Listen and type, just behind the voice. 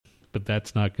but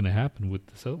that's not going to happen with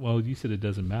this. Well, you said it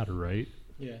doesn't matter, right?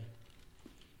 Yeah.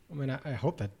 I mean, I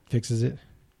hope that fixes it.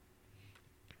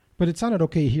 But it sounded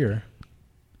okay here.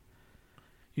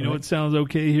 You know what sounds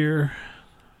okay here?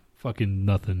 Fucking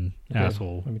nothing, okay,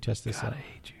 asshole. Let me test this out. I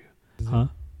hate you. Huh?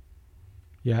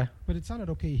 Yeah, but it sounded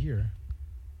okay here.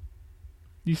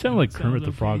 You sound like Kermit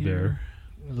the Frog there.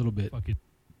 A little bit.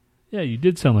 Yeah, you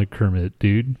did sound like Kermit,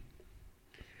 dude.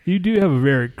 You do have a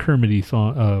very Kermit-y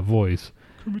voice.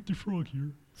 Kermit the Frog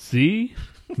here. See?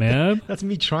 Man. That's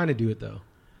me trying to do it, though.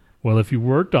 Well, if you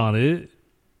worked on it,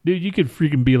 dude, you could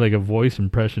freaking be like a voice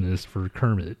impressionist for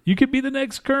Kermit. You could be the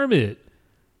next Kermit.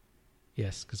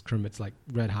 Yes, because Kermit's like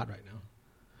red hot right now.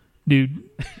 Dude,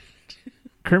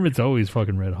 Kermit's always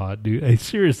fucking red hot, dude. Hey,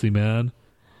 seriously, man.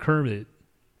 Kermit.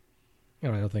 All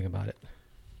right, I'll think about it.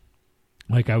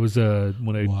 Like I was,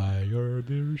 when I... Why are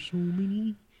there so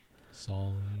many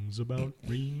songs about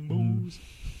rainbows?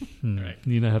 Right.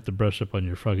 You don't have to brush up on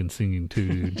your fucking singing too,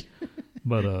 dude.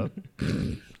 But,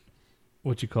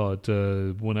 what you call it,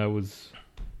 when I was...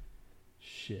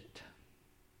 Shit.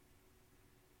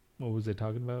 What was I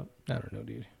talking about? I don't know,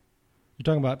 dude. You're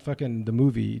talking about fucking the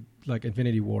movie, like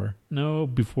Infinity War. No,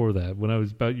 before that. When I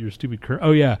was about your stupid...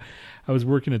 Oh, yeah. I was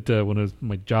working at, when I was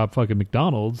my job fucking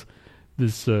McDonald's.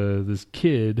 This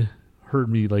kid heard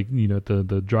me, like, you know, at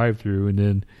the drive-thru, and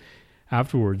then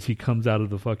afterwards he comes out of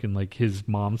the fucking, like, his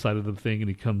mom's side of the thing, and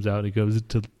he comes out and he goes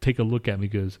to take a look at me.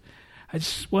 He goes, I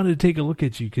just wanted to take a look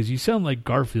at you because you sound like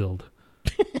Garfield.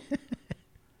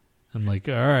 I'm like,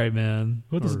 all right, man.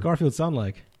 What does Garfield sound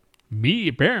like? Me,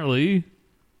 apparently.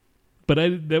 But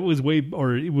that was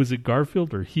was it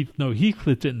Garfield or Heath? No,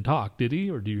 Heathcliff didn't talk, did he?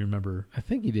 Or do you remember? I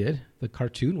think he did. The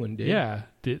cartoon one did. Yeah.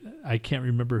 I can't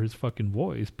remember his fucking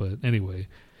voice, but anyway,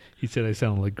 he said I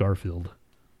sounded like Garfield.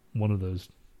 One of those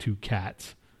two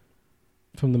cats.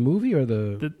 From the movie or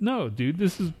No, dude,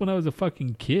 this is when I was a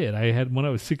fucking kid. When I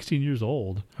was 16 years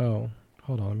old. Oh,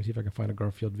 hold on. Let me see if I can find a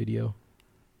Garfield video.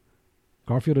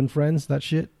 Garfield and Friends, that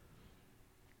shit?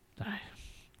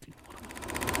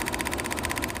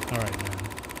 All right, man.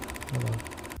 Hold on.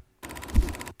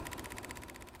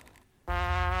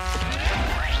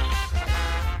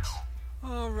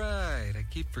 All right, I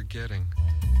keep forgetting.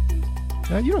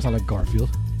 You don't sound like Garfield.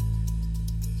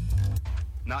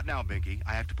 Not now, Binky.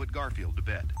 I have to put Garfield to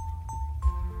bed.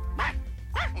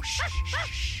 Oh,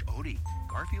 shh. Odie,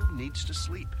 Garfield needs to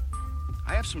sleep.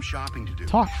 I have some shopping to do.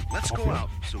 Talk. Let's go out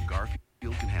so Garfield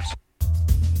can have some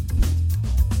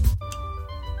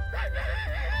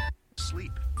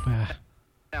sleep.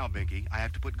 Now, Binky, I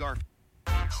have to put Garfield.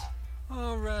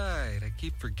 All right, I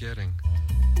keep forgetting.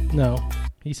 No,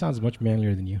 he sounds much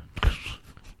manlier than you.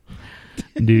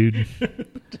 Dude,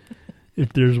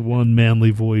 if there's one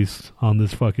manly voice on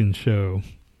this fucking show,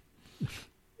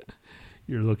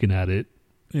 you're looking at it.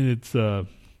 And it's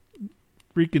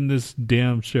freaking this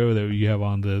damn show that you have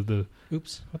on the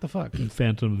Oops, what the fuck?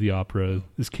 Phantom of the Opera.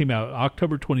 This came out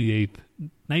October 28th,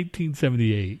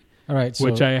 1978. All right, so,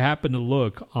 which I happened to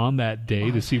look on that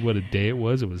day to see what a day it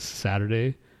was. It was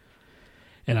Saturday.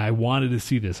 And I wanted to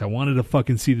see this. I wanted to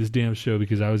fucking see this damn show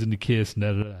because I was into Kiss and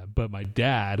da. But my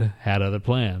dad had other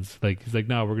plans. Like, he's like,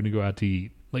 no, we're going to go out to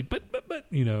eat. Like, but,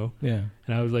 you know. Yeah.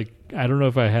 And I was like, I don't know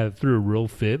if I threw a real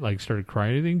fit, like started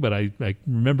crying or anything, but I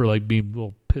remember like being a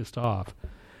little pissed off.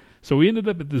 So we ended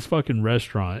up at this fucking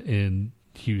restaurant in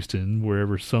Houston,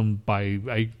 wherever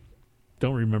I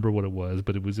don't remember what it was,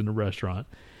 but it was in a restaurant.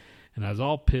 And I was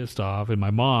all pissed off. And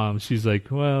my mom, she's like,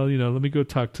 well, you know, let me go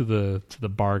talk to the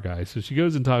bar guy. So she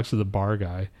goes and talks to the bar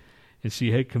guy. And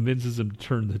she convinces him to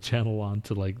turn the channel on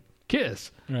to, like,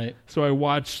 Kiss. Right. So I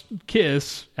watched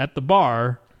Kiss at the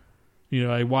bar. You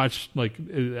know,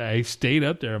 I stayed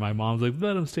up there. My mom's like,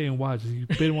 let him stay and watch.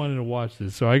 He's been wanting to watch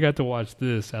this. So I got to watch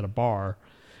this at a bar.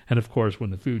 And, of course, when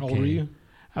the food came. How old were you?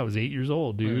 I was 8 years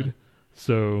old, dude. Yeah.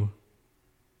 So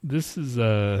this is...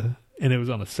 And it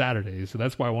was on a Saturday, so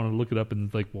that's why I wanted to look it up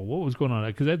and like, well, what was going on?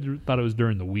 Because I thought it was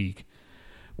during the week,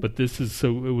 but it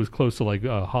was close to like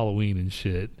Halloween and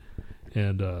shit.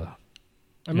 And I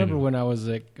remember when I was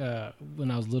like,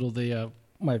 when I was little,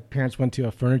 my parents went to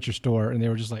a furniture store and they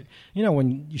were just like, you know,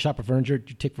 when you shop for furniture,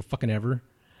 you take for fucking ever.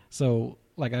 So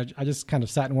like, I just kind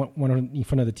of sat in one in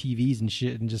front of the TVs and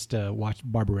shit and just watched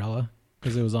Barbarella.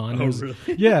 Because it was on. Really?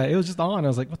 Yeah, it was just on. I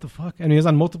was like, what the fuck? And it was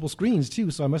on multiple screens, too,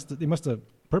 so they must have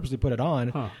purposely put it on.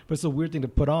 Huh. But it's a weird thing to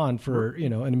put on for, you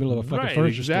know, in the middle of a fucking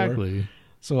furniture store. Exactly.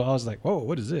 So I was like, whoa,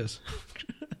 what is this?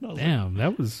 Damn,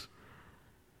 that was...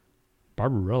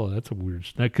 Barbarella, that's a weird...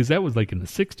 Because that was like in the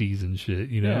 60s and shit,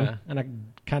 you know? Yeah, and I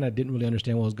kind of didn't really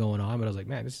understand what was going on, but I was like,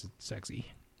 man, this is sexy.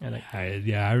 And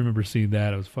I remember seeing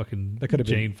that. It was fucking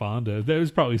Jane Fonda. That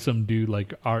was probably some dude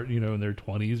like art, in their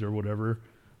 20s or whatever,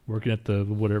 working at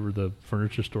the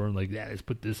furniture store and like, yeah, let's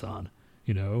put this on,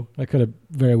 That could have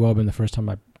very well been the first time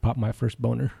I popped my first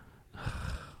boner.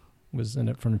 Was in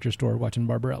a furniture store watching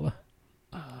Barbarella.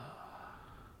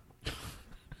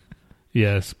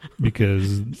 Yes,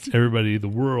 because everybody, the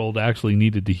world actually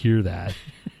needed to hear that.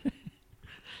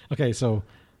 Okay, so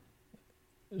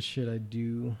should I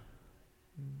do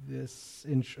this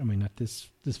not this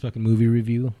fucking movie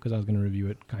review, because I was going to review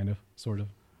it kind of, sort of.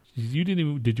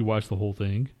 Did you watch the whole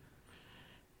thing?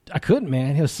 I couldn't,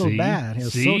 man. It was so bad. It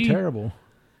was so terrible.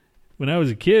 When I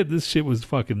was a kid, this shit was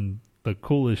fucking the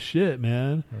coolest shit,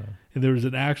 man. And there was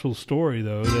an actual story,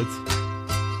 though,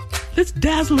 Let's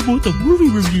dazzle about the movie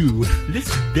review. Let's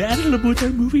dazzle about the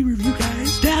movie review,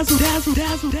 guys. Dazzle, dazzle,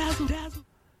 dazzle, dazzle, dazzle.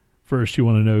 First, you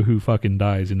want to know who fucking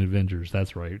dies in Avengers.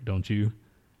 That's right, don't you?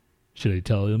 Should I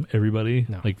tell them, everybody?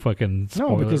 No. Like fucking spoiler?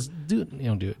 No, because you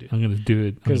don't do it, dude. I'm going to do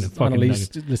it. Because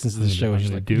Annalise listens to the show and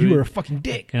she's like, you were a fucking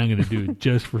dick. And I'm going to do it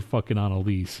just for fucking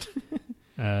Annalise.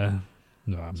 No,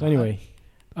 I'm so anyway,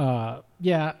 I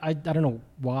don't know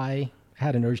why I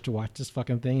had an urge to watch this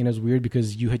fucking thing, and it was weird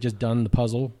because you had just done the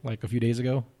puzzle like a few days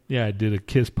ago. Yeah, I did a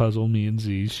Kiss puzzle, me and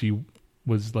Z. She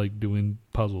was like doing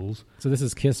puzzles. So this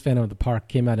is Kiss Phantom of the Park.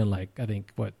 Came out in like, I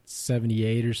think,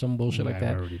 78 or some bullshit like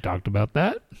that. I already talked about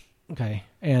that. Okay.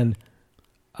 And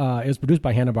it was produced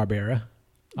by Hanna-Barbera,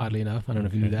 oddly enough. I don't know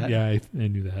if you knew that. Yeah, I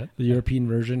knew that. The European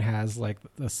version has like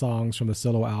the songs from the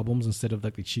solo albums instead of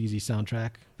like the cheesy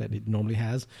soundtrack that it normally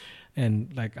has.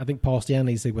 And like, I think Paul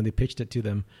Stanley said when they pitched it to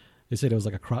them, they said it was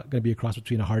like going to be a cross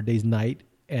between A Hard Day's Night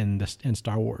and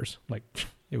Star Wars. Like,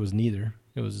 it was neither.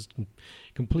 It was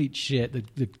complete shit.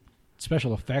 The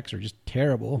special effects are just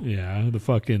terrible. Yeah, the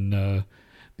fucking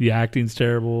the acting's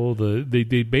terrible. They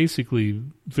basically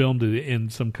filmed it in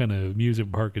some kind of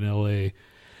music park in L.A.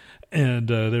 And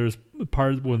there was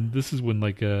part when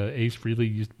like Ace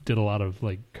Frehley did a lot of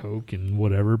like coke and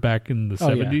whatever back in the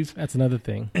 70s. Yeah. That's another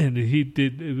thing. And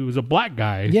it was a black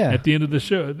guy. Yeah. At the end of the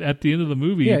show, at the end of the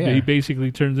movie, he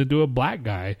basically turns into a black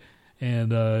guy.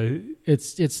 And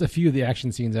it's a few of the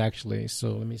action scenes actually.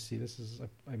 So let me see. This is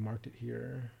I marked it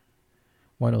here.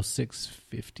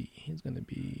 106.50 is going to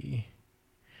be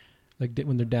like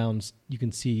when they're down. You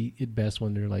can see it best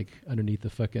when they're like underneath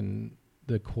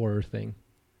the core thing.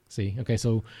 See, okay,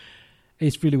 so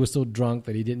Ace Frehley was so drunk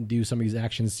that he didn't do some of these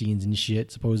action scenes and shit,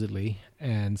 supposedly,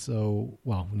 and so,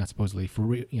 well, not supposedly, for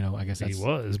real, I guess that's... He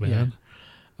was, man.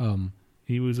 Yeah.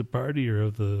 He was a partier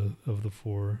of the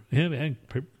four. Him and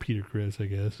Peter Criss, I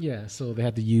guess. Yeah, so they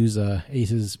had to use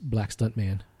Ace's black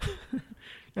stuntman.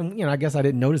 And, I guess I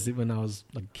didn't notice it when I was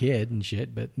like a kid and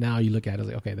shit, but now you look at it,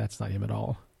 like, okay, that's not him at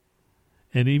all.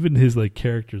 And even his, like,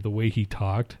 character, the way he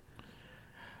talked...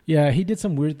 Yeah, he did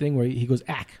some weird thing where he goes,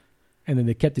 ack. And then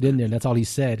they kept it in there, and that's all he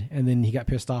said. And then he got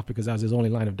pissed off because that was his only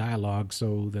line of dialogue,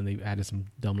 so then they added some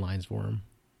dumb lines for him.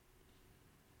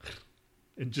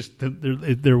 And just,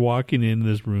 they're walking in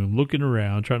this room, looking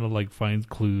around, trying to, like, find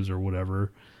clues or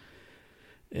whatever.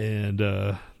 And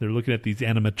they're looking at these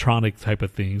animatronic type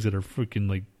of things that are freaking,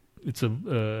 like, it's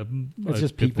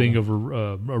just a thing of a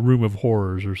room of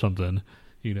horrors or something,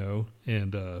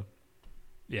 and...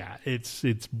 Yeah, it's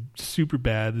super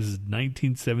bad. This is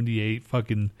 1978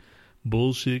 fucking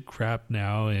bullshit crap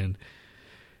now, and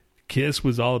Kiss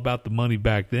was all about the money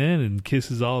back then, and Kiss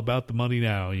is all about the money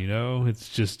now, It's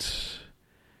just...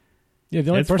 Yeah,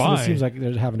 the only person that seems like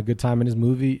they're having a good time in his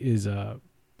movie is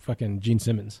fucking Gene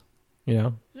Simmons, Yeah,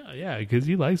 because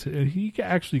he likes it. He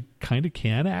actually kind of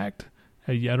can act.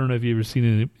 I don't know if you've ever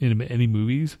seen it in any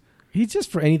movies. He's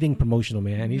just for anything promotional,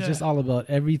 man. He's just all about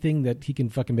everything that he can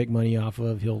fucking make money off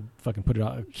of. He'll fucking put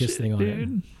a Kiss thing on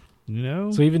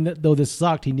it. So even though this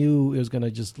sucked, he knew it was going to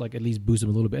just like at least boost him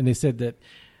a little bit. And they said that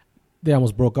they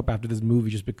almost broke up after this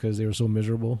movie just because they were so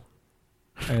miserable.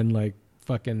 And like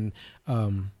fucking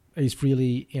Ace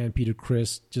Frehley and Peter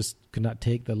Criss just could not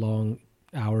take the long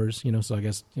hours, So I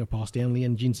guess, Paul Stanley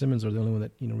and Gene Simmons are the only one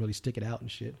that, really stick it out and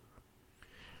shit.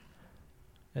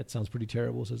 That sounds pretty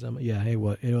terrible, says Emma. Yeah, it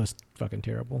was fucking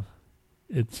terrible.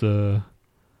 It's So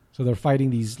they're fighting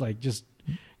these like just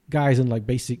guys in like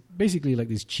basically like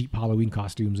these cheap Halloween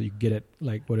costumes that you get at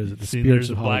like what is it? The Spirits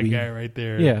of Halloween. Black guy right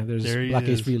there. Yeah, there's Black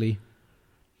Ace Frehley.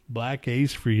 Black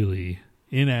Ace Frehley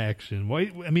in action.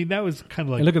 Why? I mean, that was kind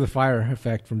of like. And look at the fire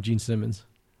effect from Gene Simmons.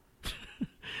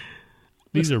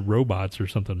 These are robots or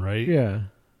something, right? Yeah.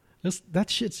 That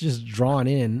shit's just drawn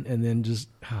in and then just...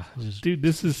 Dude,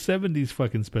 this is 70s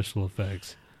fucking special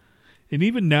effects. And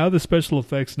even now, the special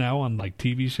effects now on like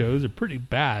TV shows are pretty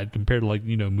bad compared to like,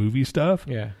 movie stuff.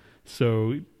 Yeah.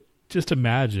 So just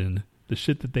imagine the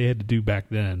shit that they had to do back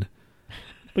then.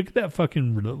 Look at that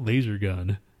fucking laser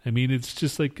gun. I mean, it's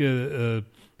just like a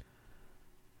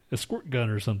squirt gun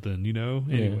or something, you know?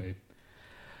 Anyway.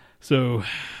 So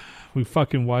we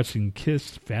fucking watching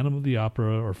Kiss Phantom of the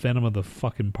Opera or Phantom of the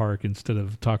fucking Park instead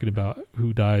of talking about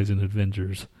who dies in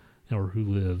Avengers or who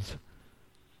lives.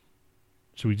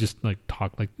 Should we just like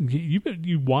talk like you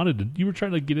were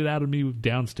trying to get it out of me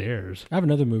downstairs? I have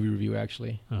another movie review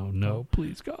actually. Oh no,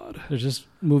 please God. There's this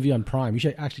movie on Prime. You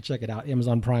should actually check it out.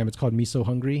 Amazon Prime. It's called Me So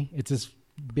Hungry. It's this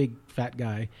big fat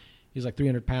guy. He's like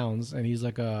 300 pounds and he's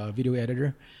like a video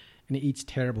editor. And he eats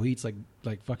terrible. He eats like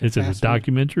fucking. Is it a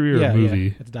documentary or a movie?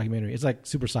 Yeah, it's a documentary. It's like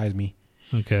Super Size Me.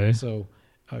 Okay. So,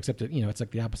 except that it's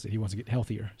like the opposite. He wants to get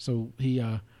healthier. So he,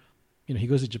 he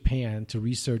goes to Japan to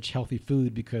research healthy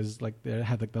food because like they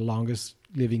have like the longest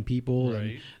living people,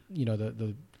 right? And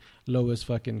the lowest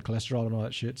fucking cholesterol and all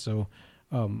that shit. So,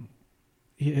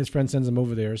 his friend sends him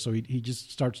over there. So he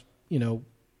just starts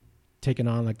taking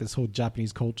on like this whole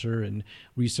Japanese culture and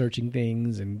researching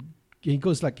things and. He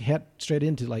goes like head straight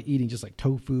into like eating just like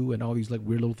tofu and all these like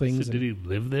weird little things. So did he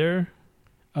live there?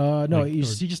 No, he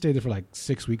just stayed there for like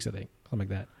 6 weeks, I think, something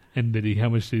like that. And how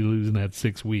much did he lose in that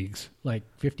 6 weeks? Like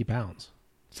 50 pounds.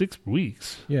 6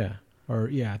 weeks? Yeah,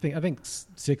 I think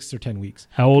 6 or 10 weeks.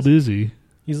 How old is he?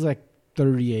 He's like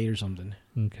 38 or something.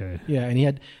 Okay. Yeah,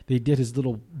 and they did his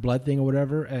little blood thing or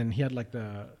whatever, and he had like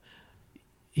the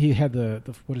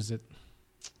what is it?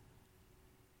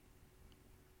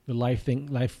 The life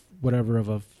whatever of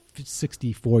a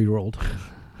 64-year-old,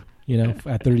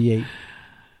 at 38,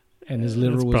 and his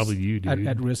liver was probably you, dude.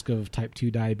 At risk of type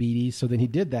 2 diabetes. So then he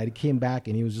did that. He came back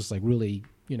and he was just like really,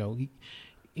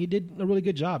 he did a really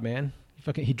good job, man.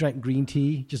 He drank green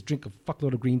tea, just drink a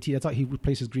fuckload of green tea. That's how he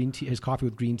replaced his coffee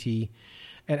with green tea.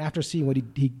 And after seeing what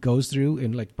he goes through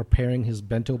and like preparing his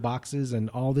bento boxes and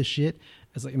all this shit,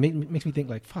 it's like it makes me think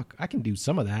like, fuck, I can do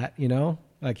some of that,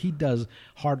 Like he does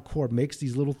hardcore, makes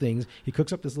these little things. He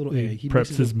cooks up this little egg. He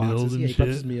preps his meals and shit. He preps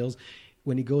his meals.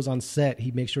 When he goes on set, he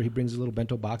makes sure he brings his little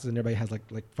bento boxes and everybody has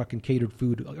like fucking catered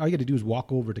food. All you got to do is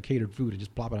walk over to catered food and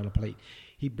just plop it on a plate.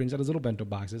 He brings out his little bento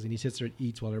boxes and he sits there and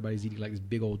eats while everybody's eating like these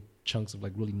big old chunks of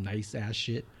like really nice ass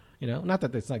shit. Not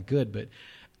that it's not good, but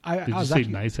Did you say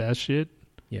nice ass shit?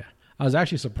 Yeah. I was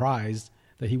actually surprised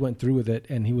that he went through with it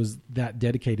and he was that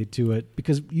dedicated to it,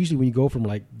 because usually when you go from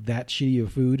like that shitty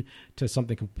of food to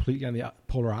something completely on the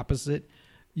polar opposite,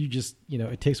 you just,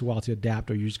 it takes a while to adapt,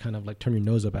 or you just kind of like turn your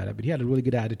nose up at it. But he had a really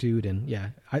good attitude, and yeah,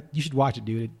 you should watch it,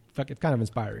 dude. It's kind of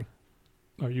inspiring.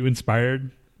 Are you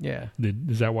inspired? Yeah.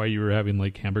 Is that why you were having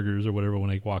like hamburgers or whatever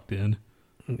when I walked in?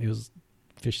 It was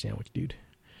fish sandwich, dude.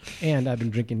 And I've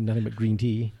been drinking nothing but green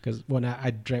tea because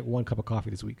I drank 1 cup of coffee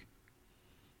this week.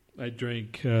 I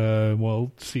drank,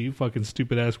 fucking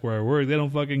stupid ass where I work. They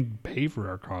don't fucking pay for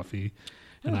our coffee.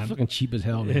 And I'm fucking cheap as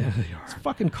hell, man. Yeah, they are. It's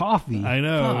fucking coffee. I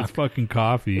know. Fuck. It's fucking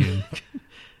coffee. And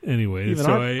anyway, even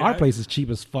our place is cheap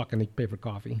as fuck and they pay for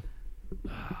coffee.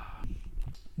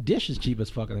 Dish is cheap as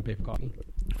fuck and they pay for coffee.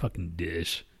 Fucking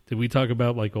Dish. Did we talk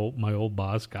about like my old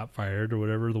boss got fired or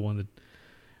whatever? The one that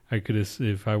I could have,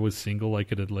 if I was single, I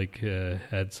could have like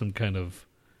had some kind of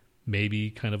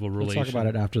maybe kind of a relation. Let's talk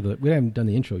about it after we haven't done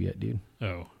the intro yet, dude.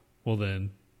 Oh, well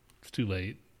then it's too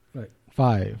late. Right.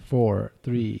 5, 4,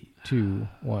 3, 2,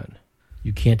 1.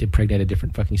 You can't impregnate a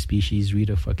different fucking species. Read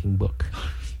a fucking book.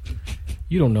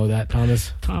 You don't know that,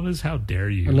 Thomas. Thomas, how dare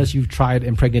you? Unless you've tried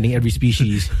impregnating every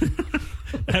species.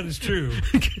 That is true.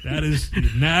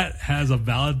 Nat has a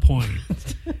valid point.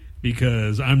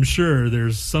 Because I'm sure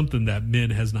there's something that Min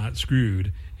has not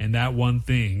screwed, and that one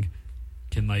thing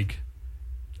can like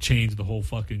change the whole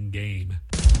fucking game.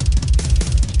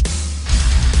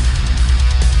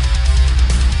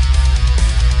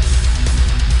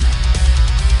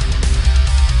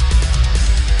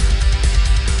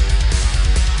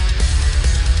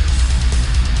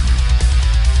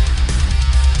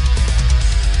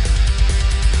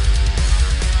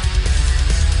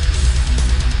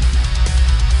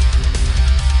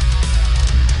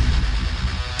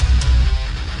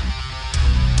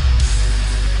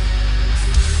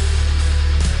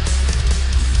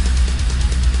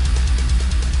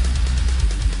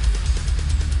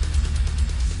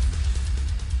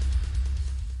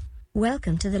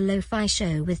 Welcome to the Lo-Fi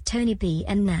Show with Tony B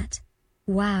and Nat.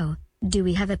 Wow, do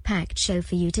we have a packed show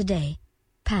for you today?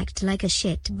 Packed like a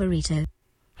shit burrito.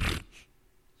 I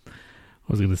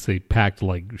was going to say packed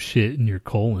like shit in your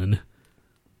colon.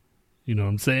 You know what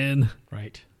I'm saying?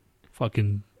 Right.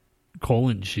 Fucking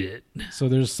colon shit. So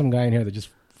there's some guy in here that just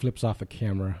flips off the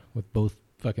camera with both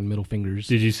fucking middle fingers.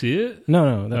 Did you see it?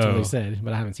 No, that's what they said,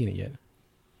 but I haven't seen it yet.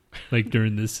 Like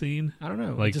during this scene? I don't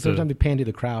know. Like just every time they pan to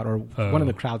the crowd or one of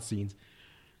the crowd scenes.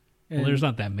 Well, there's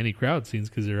not that many crowd scenes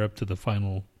because they're up to the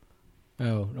final.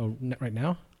 Oh, right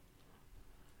now?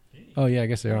 Oh, yeah, I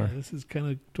guess they are. This is kind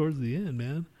of towards the end,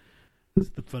 man. This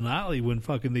is the finale when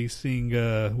fucking they sing,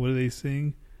 what do they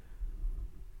sing?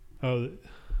 Oh,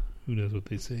 who knows what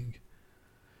they sing?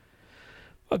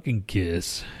 Fucking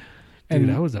Kiss. Dude,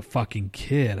 I was a fucking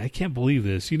kid. I can't believe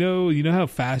this. You know how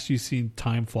fast you see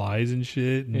time flies and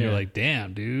shit? And you're like,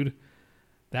 damn, dude.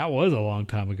 That was a long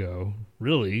time ago.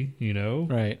 Really,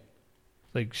 Right.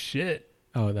 Like, shit.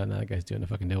 Oh, that guy's doing the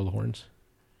fucking devil horns.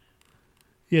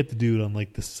 You have to do it on,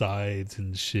 like, the sides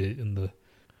and shit. You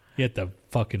have to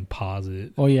fucking pause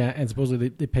it. Oh, yeah, and supposedly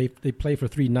they play for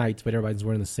 3 nights, but everybody's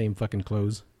wearing the same fucking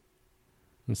clothes.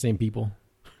 And the same people.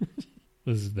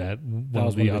 Was that That was one one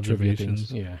of the observations?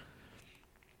 things. Yeah.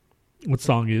 What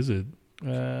song is it?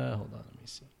 Hold on, let me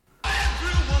see.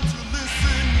 Everyone to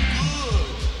listen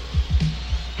good.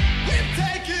 We've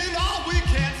taken all we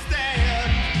can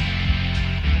stand.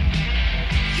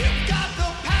 You've got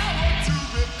the power to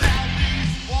rip down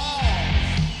these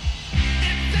walls.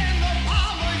 It's in the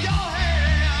palm of your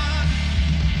hand.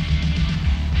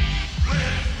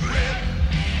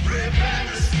 Rip and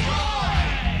destroy.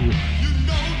 You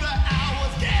know the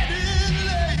hour's getting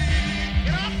late.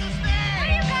 Get off the stairs. What are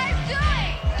you guys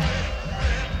doing?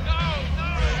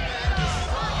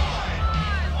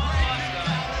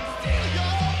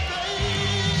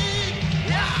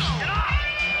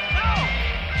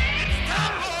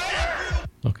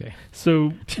 Okay.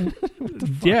 So,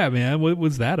 yeah, man, what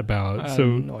was that about? I have So,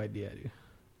 no idea, dude.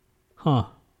 huh?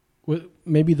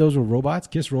 Maybe those were robots,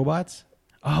 Kiss robots?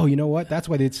 Oh, you know what? That's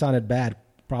why they sounded bad,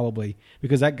 probably.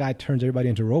 Because that guy turns everybody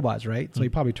into robots, right? So he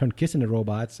probably turned Kiss into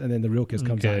robots, and then the real Kiss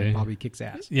comes out and probably kicks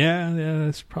ass. Yeah,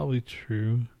 that's probably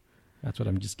true. That's what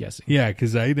I'm just guessing. Yeah,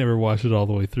 because I never watched it all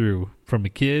the way through from a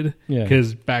kid. Yeah.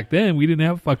 Because back then we didn't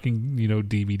have fucking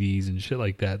DVDs and shit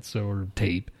like that, or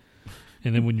tape.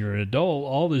 And then when you're an adult,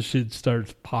 all this shit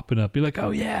starts popping up. You're like,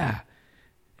 oh yeah.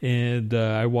 And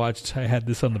I had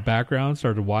this on the background,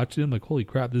 started watching. I'm like, holy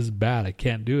crap, this is bad. I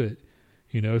can't do it.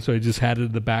 So I just had it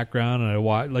in the background, and I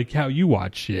watched like how you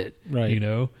watch shit. Right.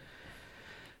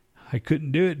 I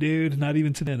couldn't do it, dude. Not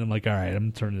even today. And I'm like, all right,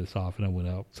 I'm turning this off, and I went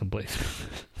out someplace.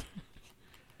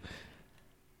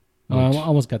 I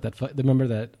almost got that. Remember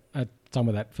that I talking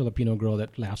about that Filipino girl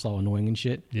that laughs all annoying and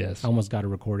shit? Yes. I almost got her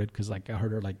recorded because I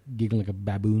heard her like giggling like a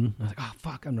baboon. I was like, oh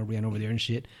fuck, I'm gonna ran over there and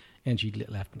shit, and she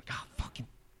laughed. I'm like, oh fucking.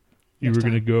 You were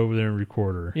gonna go over there and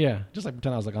record her. Yeah, just like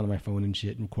pretend I was like on my phone and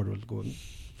shit, and recorder was going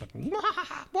fucking.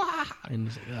 And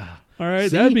it's like, all right,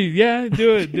 see? that'd be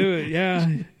do it. Yeah,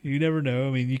 you never know.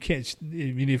 I mean, you can't. I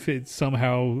mean, if it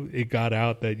somehow it got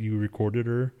out that you recorded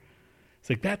her. It's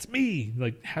like, that's me.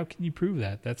 Like, how can you prove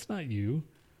that? That's not you.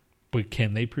 But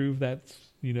can they prove that's,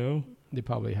 They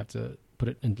probably have to put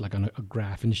it in like on a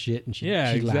graph and shit. And she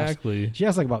exactly. Laughs. She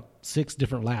has like about 6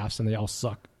 different laughs and they all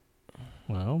suck.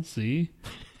 Well, see?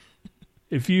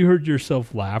 If you heard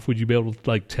yourself laugh, would you be able to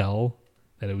like tell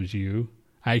that it was you?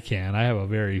 I can. I have a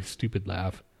very stupid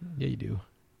laugh. Yeah, you do.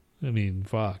 I mean,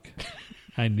 fuck.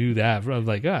 I knew that. I was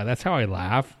like, that's how I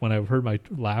laugh when I heard my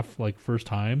laugh like first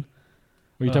time.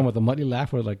 Were you talking about the muddy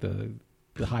laugh or like the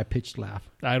high pitched laugh?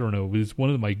 I don't know. It was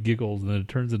one of my giggles, and then it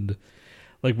turns into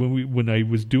like when I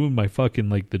was doing my fucking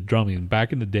like the drumming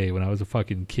back in the day when I was a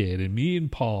fucking kid, and me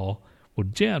and Paul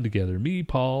would jam together. Me,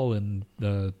 Paul, and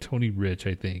Tony Rich,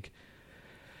 I think,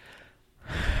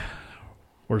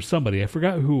 or somebody. I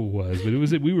forgot who it was, but it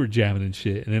was we were jamming and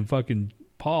shit, and then fucking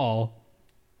Paul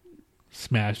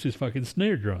smashed his fucking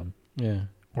snare drum,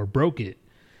 or broke it.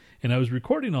 And I was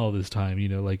recording all this time,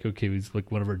 like, okay, it was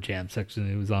like one of our jam sections.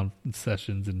 It was on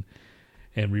sessions and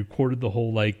recorded the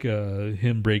whole, like,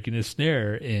 him breaking his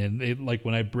snare. And it, like,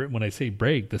 when I say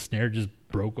break, the snare just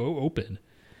broke open.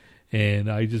 And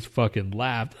I just fucking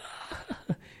laughed.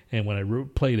 And when I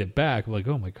played it back, I'm like,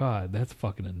 oh my God, that's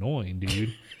fucking annoying,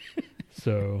 dude.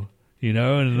 So, and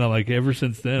then, like, ever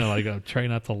since then, I'm trying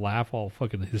not to laugh all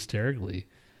fucking hysterically.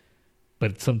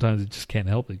 But sometimes it just can't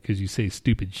help it because you say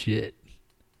stupid shit.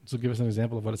 So give us an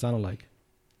example of what it sounded like.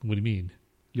 What do you mean?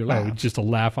 Your laugh. Oh, just a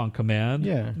laugh on command?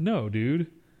 Yeah. No, dude.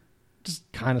 Just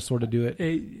kind of sort of do it.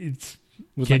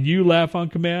 Can you laugh on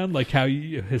command? Like how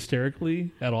you hysterically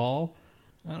at all?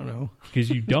 I don't know. Because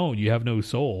you don't. You have no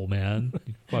soul, man.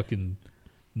 You fucking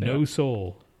no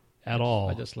soul at all.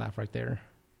 I just laugh right there.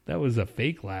 That was a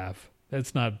fake laugh.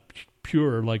 That's not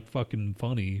pure, like fucking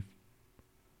funny,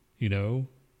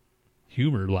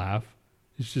 humor laugh.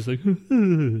 It's just like,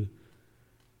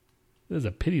 That's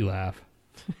a pity laugh.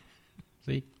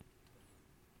 See?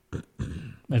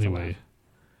 Anyway,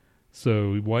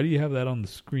 So why do you have that on the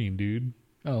screen, dude?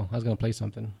 Oh, I was gonna play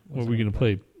something. What were we gonna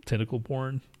play? Tentacle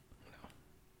porn?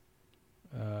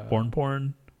 No.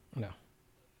 Porn? No.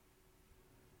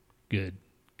 Good,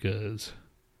 cause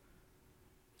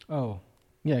Oh,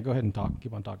 yeah. Go ahead and talk.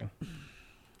 Keep on talking.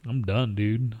 I'm done,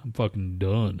 dude. I'm fucking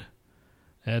done.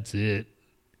 That's it.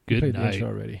 You Good played night. the intro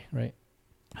already, right?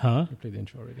 Huh? You played the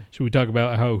intro already. Should we talk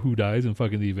about who dies in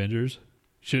fucking the Avengers?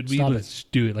 Should we? Stop Let's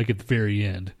do it like at the very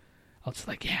end. I was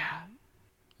like, yeah.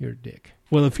 You're a dick.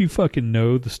 Well, if you fucking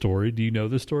know the story, do you know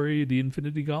the story of the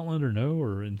Infinity Gauntlet or no?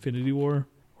 Or Infinity War?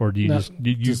 Or do you No,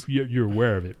 you're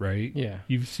aware of it, right? Yeah.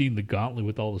 You've seen the gauntlet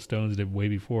with all the stones that way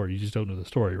before. You just don't know the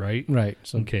story, right? Right.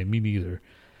 So, Okay, me neither.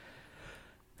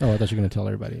 oh, I thought you were gonna tell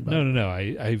everybody. About No.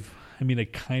 I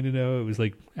kind of know. It was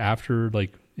like after,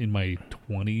 like in my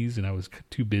 20s, and I was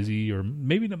too busy, or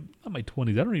maybe not my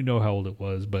 20s. I don't even know how old it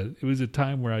was, but it was a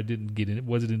time where I didn't get in. It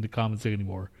wasn't into comics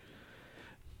anymore.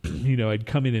 I'd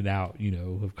come in and out,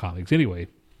 of comics anyway.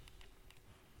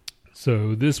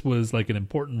 So this was like an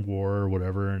important war or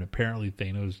whatever, and apparently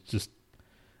Thanos just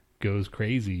goes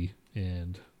crazy.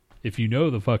 And if you know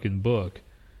the fucking book,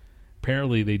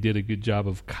 apparently they did a good job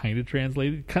of kind of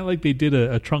translating, kind of like they did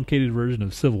a truncated version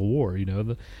of Civil War.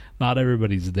 Not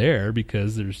everybody's there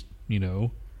because there's too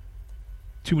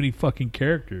many fucking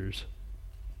characters.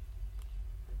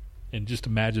 And just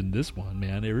imagine this one,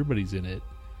 man. Everybody's in it.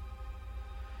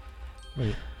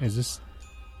 Wait, is this?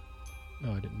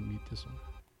 No, I didn't meet this one.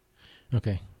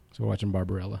 Okay, so we're watching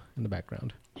Barbarella in the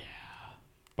background.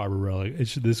 Barbarella.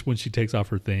 Is this when she takes off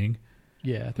her thing?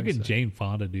 Yeah, I Look think at so. Jane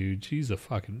Fonda, dude. She was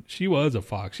a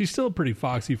fox. She's still pretty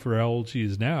foxy for how old she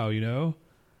is now, I don't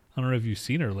know if you've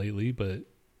seen her lately, but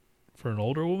for an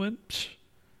older woman,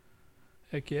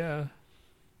 heck yeah.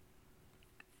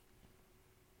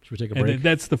 Should we take a And break? then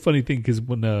that's the funny thing, because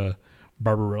when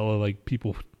Barbarella, like,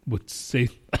 people would say,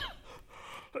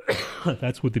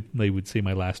 that's what they would say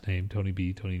my last name, Tony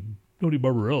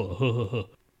Barbarella.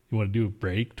 You want to do a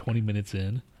break? 20 minutes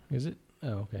in. Is it?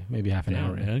 Oh, okay. Maybe half an Damn,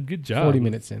 hour in. man. Good job. 40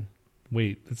 minutes in.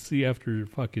 Wait, let's see after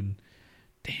fucking...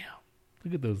 Damn.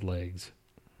 Look at those legs.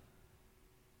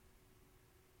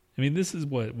 I mean, this is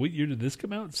what year did this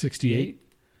come out? 68.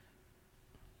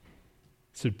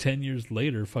 So 10 years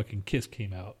later, fucking Kiss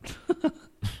came out.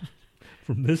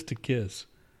 From this to Kiss.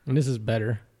 And this is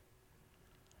better.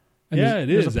 And Yeah,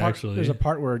 there's it is, actually. There's a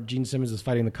part where Gene Simmons is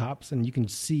fighting the cops, and you can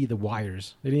see the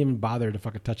wires. They didn't even bother to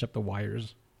fucking touch up the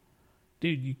wires.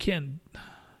 Dude, you can't...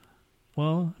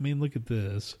 Well, I mean, look at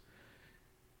this.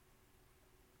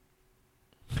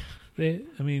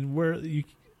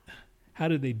 How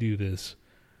did they do this?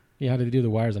 Yeah, how did they do the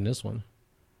wires on this one?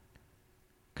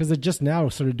 Because they just now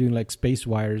started doing like space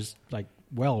wires, like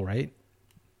right?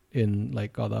 In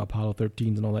like all the Apollo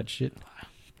 13s and all that shit.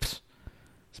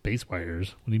 Space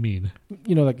wires? What do you mean?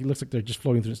 Like it looks like they're just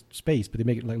floating through space, but they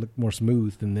make it like look more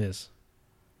smooth than this.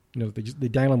 They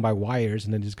dangle them by wires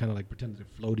and then just kind of like pretend they're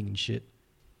floating and shit.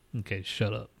 Okay,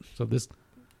 shut up. So this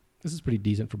is pretty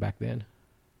decent for back then.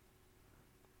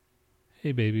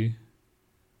 Hey, baby.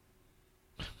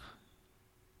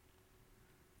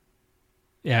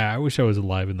 Yeah, I wish I was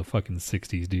alive in the fucking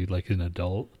 60s, dude, like an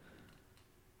adult.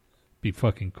 Be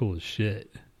fucking cool as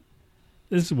shit.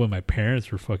 This is when my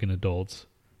parents were fucking adults.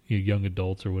 Young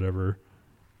adults or whatever.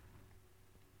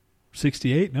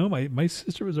 68? No, my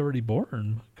sister was already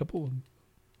born.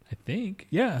 I think.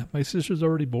 Yeah, my sister's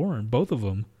already born. Both of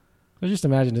them. I just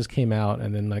imagine this came out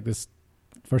and then like this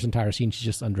first entire scene, she's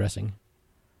just undressing.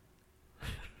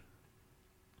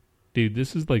 Dude,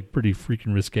 this is like pretty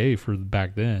freaking risque for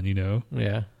back then,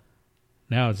 Yeah.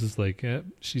 Now it's just like,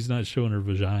 she's not showing her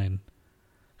vagina.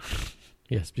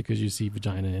 Yes, because you see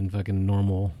vagina in fucking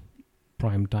normal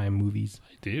primetime movies.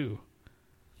 I do.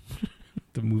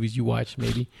 The movies you watch,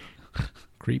 maybe.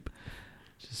 Creep.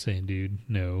 Just saying, dude,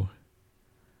 no.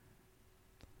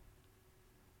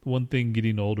 One thing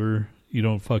getting older, you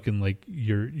don't fucking like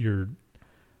your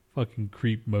fucking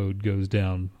creep mode goes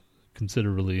down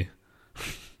considerably.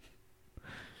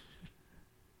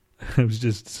 I was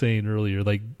just saying earlier,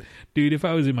 like, dude, if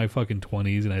I was in my fucking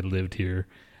 20s and I lived here,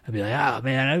 I'd be like, oh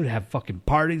man, I would have fucking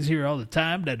parties here all the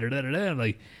time,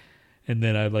 like, and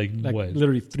then I'd like what?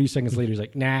 Literally 3 seconds later, he's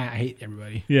like, nah, I hate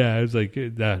everybody. Yeah, I was like,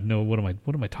 no, what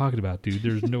am I talking about, dude?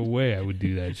 There's no way I would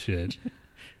do that shit.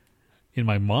 In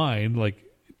my mind, like,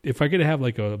 if I could have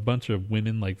like a bunch of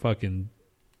women like fucking,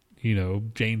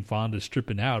 Jane Fonda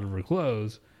stripping out of her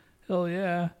clothes, hell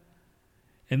yeah.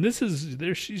 And this is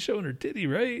she's showing her titty,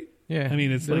 right? Yeah. I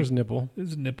mean, it's there's like nipple.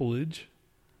 There's nipplage.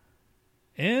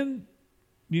 And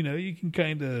you can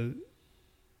kind of.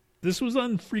 This was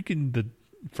on freaking the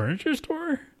furniture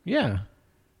store. Yeah.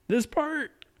 This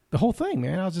part. The whole thing,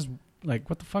 man. I was just like,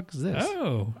 what the fuck is this?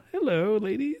 Oh, hello,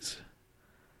 ladies.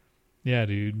 Yeah,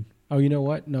 dude. Oh, you know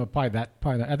what? No, probably that.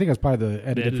 I think it was probably the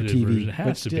edited for TV. Version. It has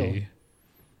but to still. be.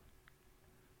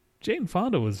 Jane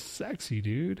Fonda was sexy,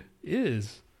 dude.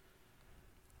 Is.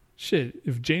 Shit,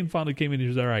 if Jane Fonda came in and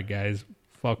was all right, guys,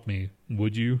 fuck me.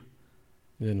 Would you?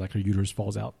 And then like her uterus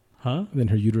falls out. Huh? And then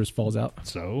her uterus falls out.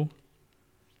 So?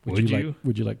 Would you? Like,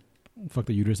 would you like fuck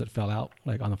the uterus that fell out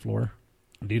like on the floor?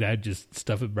 Dude, I'd just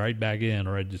stuff it right back in,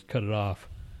 or I'd just cut it off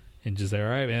and just say, all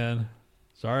right, man,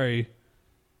 sorry,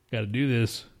 got to do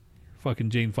this.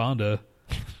 Fucking Jane Fonda.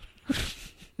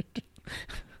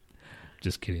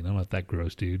 Just kidding. I'm not that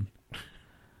gross, dude.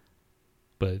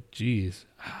 But, geez.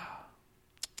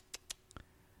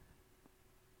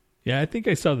 Yeah, I think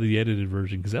I saw the edited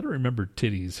version because I don't remember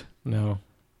titties. No,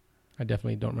 I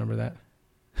definitely don't remember that.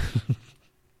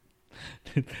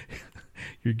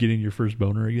 You're getting your first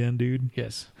boner again, dude?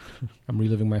 Yes. I'm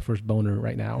reliving my first boner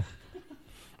right now.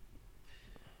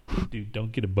 Dude,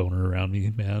 don't get a boner around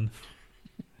me, man.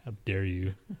 How dare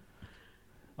you?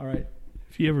 All right.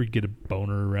 If you ever get a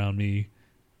boner around me,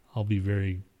 I'll be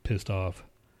very pissed off.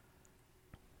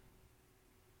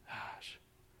 Gosh.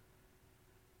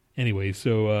 Anyway,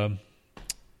 so,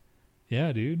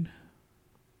 yeah, dude.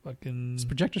 Fucking. This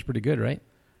projector's pretty good, right?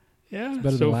 Yeah, It's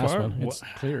better so than the last far. one. It's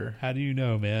clearer. How do you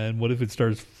know, man? What if it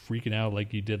starts freaking out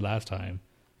like you did last time?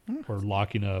 Or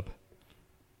locking up?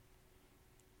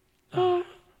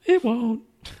 It won't.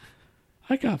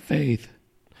 I got faith.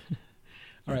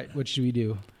 All right, what should we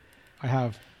do? I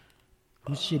have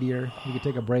who's shittier. We could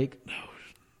take a break. No,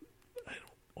 I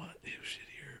don't want who's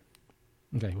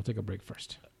shittier. Okay, we'll take a break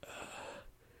first.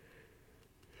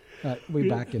 We'll be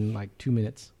back in like 2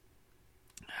 minutes.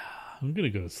 I'm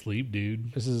going to go to sleep,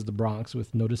 dude. This is the Bronx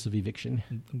with notice of eviction.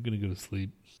 I'm going to go to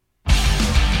sleep.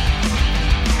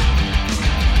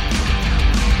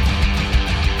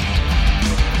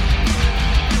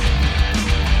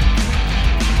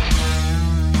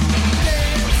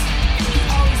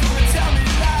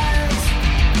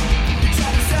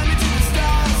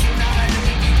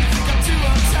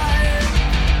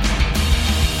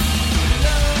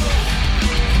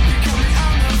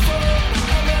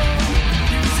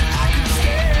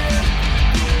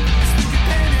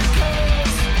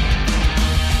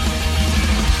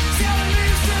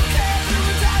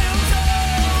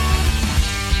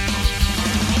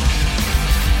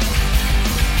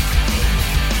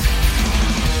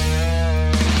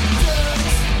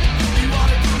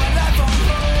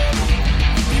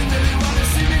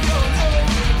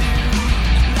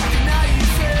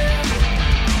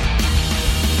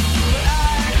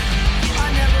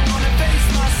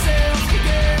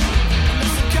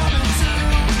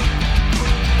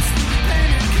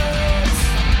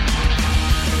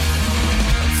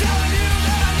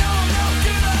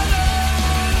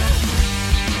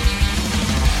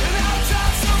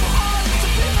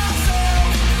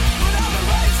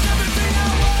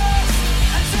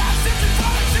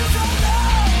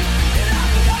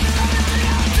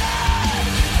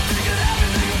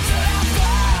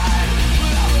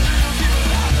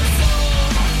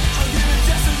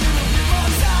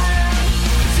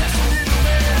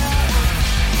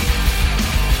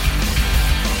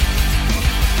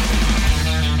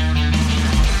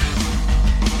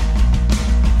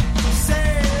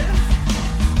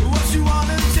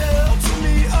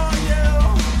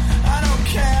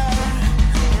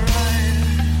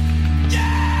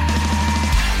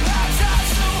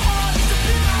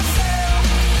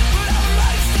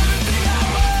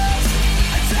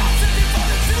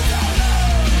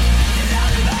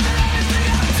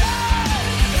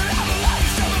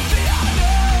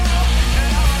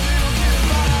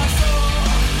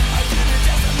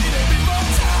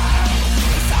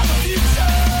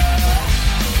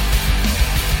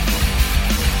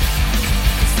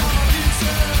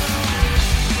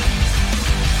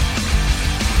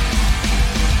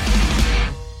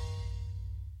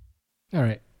 All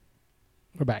right.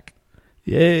 We're back.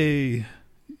 Yay.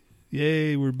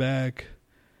 Yay, we're back.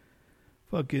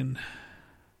 Fucking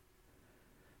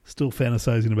still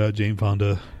fantasizing about Jane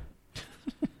Fonda.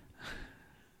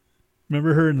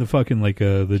 Remember her in the fucking like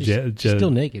She's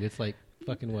still naked. It's like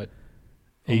fucking what?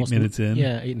 8 minutes in?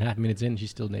 Yeah, 8.5 minutes in,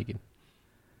 she's still naked.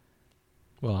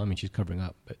 Well, I mean, she's covering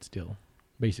up, but still,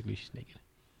 basically, she's naked.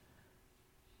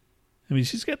 I mean,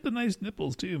 she's got the nice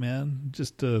nipples too, man.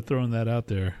 Just throwing that out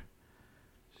there.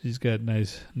 She's got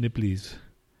nice nipplies.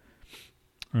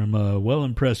 I'm well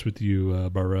impressed with you,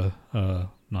 Barbara.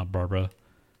 Not Barbara.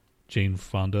 Jane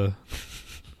Fonda.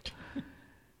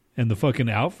 And the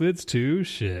fucking outfits too.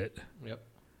 Shit. Yep.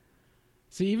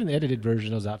 See, even the edited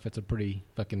version of those outfits are pretty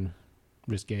fucking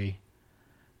risque.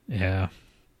 Yeah.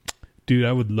 Dude,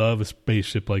 I would love a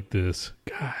spaceship like this.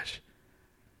 Gosh.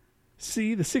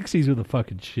 See, the 60s were the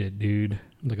fucking shit, dude.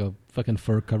 Like a fucking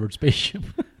fur-covered spaceship.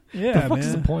 Yeah, the fuck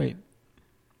is the point?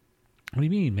 What do you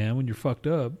mean, man? When you're fucked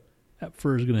up, that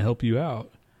fur is going to help you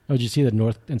out. Oh, did you see that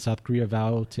North and South Korea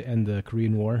vow to end the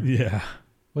Korean War? Yeah.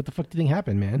 What the fuck do you think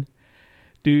happened, man?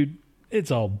 Dude, it's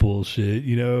all bullshit,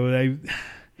 you know.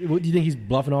 What, do you think he's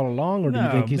bluffing all along, or do you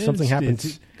No, think man, something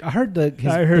happened? I heard the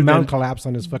heard mountain that- collapsed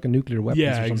on his fucking nuclear weapons.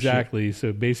 Yeah, or some exactly.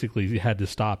 So basically, he had to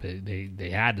stop it. They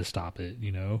had to stop it,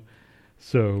 you know.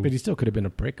 So, shit. But he still could have been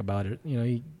a prick about it. You know,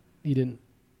 he didn't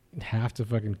have to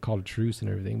fucking call a truce and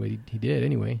everything, but he did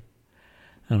anyway.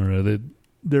 I don't know.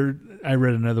 I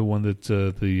read another one that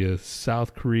the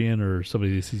South Korean or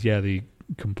somebody says, yeah, they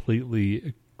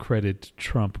completely credit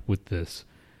Trump with this,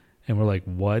 and we're like,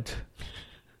 what?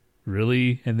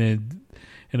 Really? And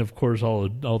of course all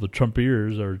the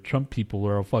Trumpers or Trump people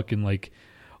are all fucking like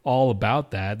all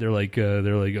about that. They're like,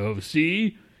 oh,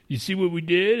 see, you see what we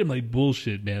did? I'm like,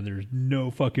 bullshit, man. There's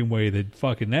no fucking way that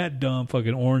fucking that dumb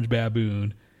fucking orange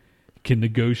baboon can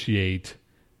negotiate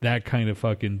that kind of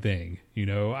fucking thing. You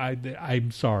know,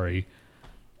 I'm sorry,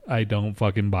 I don't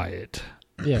fucking buy it.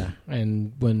 Yeah,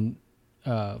 and when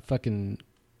fucking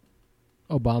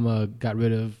Obama got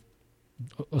rid of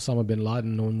Osama bin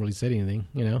Laden, no one really said anything.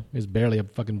 You know, it was barely a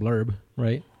fucking blurb,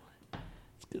 right?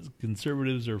 Because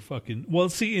conservatives are fucking... Well,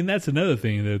 see, and that's another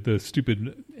thing, the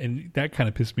stupid... And that kind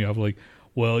of pissed me off. Like,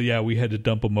 well, yeah, we had to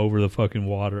dump them over the fucking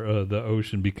water, the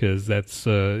ocean, because that's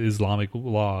Islamic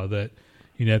law that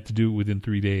you have to do it within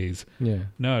 3 days. Yeah.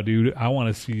 No, dude, I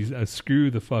want to see...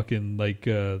 screw the fucking, like,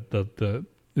 the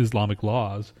Islamic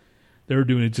laws. They're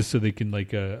doing it just so they can,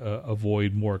 like,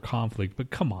 avoid more conflict. But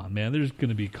come on, man, there's going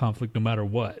to be conflict no matter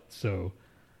what. So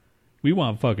we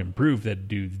want fucking proof that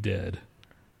dude's dead.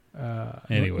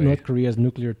 Anyway, North Korea's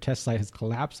nuclear test site has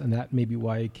collapsed, and that may be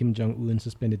why Kim Jong-un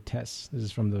suspended tests. This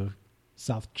is from the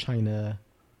South China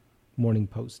Morning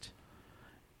Post.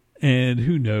 And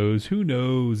who knows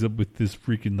with this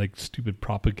freaking like stupid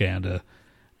propaganda.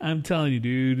 I'm telling you,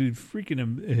 dude,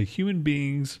 freaking human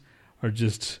beings are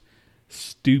just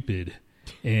stupid.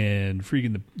 And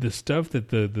freaking the stuff that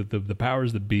the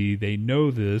powers that be, they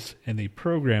know this and they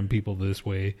program people this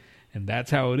way. And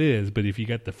that's how it is. But if you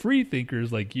got the free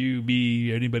thinkers like you,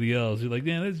 me, anybody else, you're like,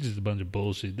 man, that's just a bunch of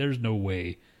bullshit. There's no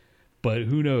way. But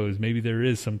who knows? Maybe there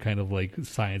is some kind of like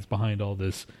science behind all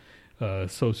this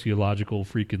sociological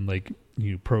freaking like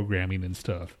programming and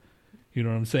stuff. You know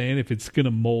what I'm saying? If it's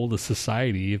gonna mold a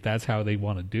society, if that's how they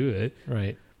want to do it,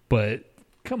 right? But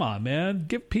come on, man,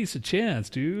 give peace a chance,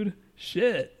 dude.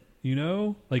 Shit,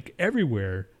 like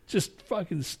everywhere. Just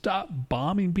fucking stop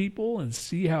bombing people and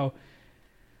see how.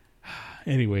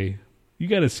 Anyway, you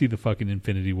got to see the fucking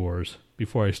Infinity Wars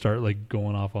before I start like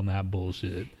going off on that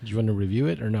bullshit. Did you want to review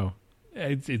it or no?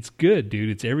 It's good, dude.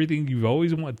 It's everything you've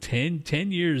always wanted.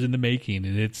 10 years in the making,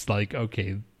 and it's like,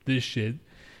 okay, this shit.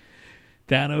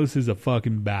 Thanos is a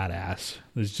fucking badass.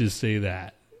 Let's just say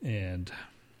that. And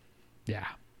yeah,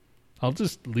 I'll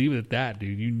just leave it at that,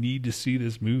 dude. You need to see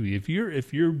this movie. If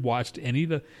you're watched any of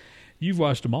the. You've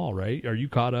watched them all, right? Are you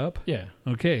caught up? Yeah.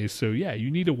 Okay, so yeah, you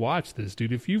need to watch this,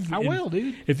 dude. I will,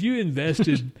 dude. If you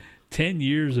invested 10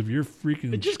 years of your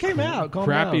freaking it just came out,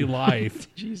 crappy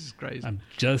life, Jesus Christ! I'm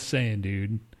just saying,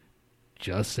 dude.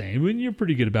 Just saying. When you're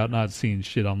pretty good about not seeing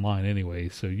shit online anyway,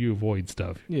 so you avoid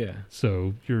stuff. Yeah.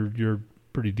 So you're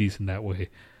pretty decent that way.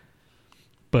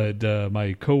 But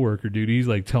my coworker, dude, he's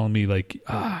like telling me like,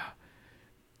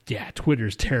 yeah,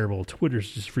 Twitter's terrible.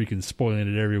 Twitter's just freaking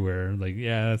spoiling it everywhere. I'm like,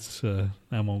 yeah, that's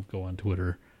I won't go on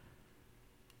Twitter.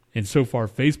 And so far,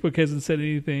 Facebook hasn't said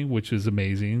anything, which is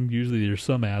amazing. Usually, there's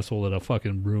some asshole that'll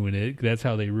fucking ruin it. That's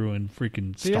how they ruin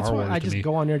freaking Star Wars. I just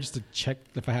go on there just to check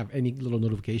if I have any little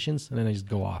notifications, and then I just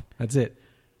go off. That's it.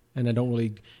 And I don't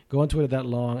really go on Twitter that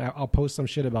long. I'll post some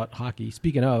shit about hockey.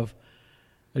 Speaking of,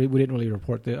 we didn't really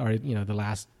report the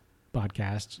last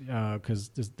podcast because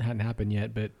this hadn't happened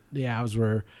yet, but the Avs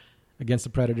were against the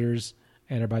Predators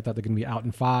and everybody thought they're going to be out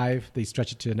in 5. They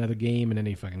stretched it to another game and then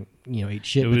they fucking ate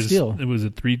shit. But still, it was a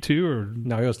 3-2 or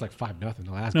no, it was like 5-0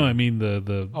 the last no game. I mean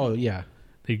the oh yeah,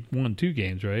 they won 2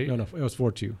 games, right? No, it was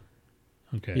 4-2.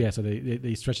 Okay, yeah, so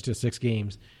they stretched it to 6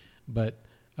 games, but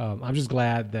I'm just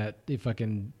glad that they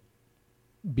fucking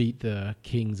beat the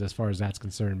Kings as far as that's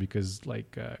concerned, because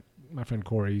like my friend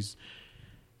Corey's,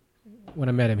 when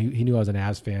I met him, he knew I was an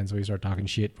Avs fan, so he started talking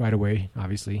shit right away,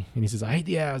 obviously. And he says, I hate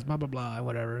the Avs, blah, blah, blah,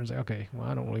 whatever. And I was like, okay, well,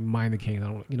 I don't really mind the Kings. I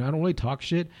don't really talk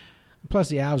shit. Plus,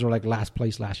 the Avs were like last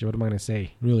place last year. What am I going to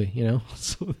say? Really, you know?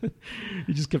 So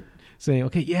he just kept saying,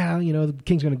 okay, yeah, you know, the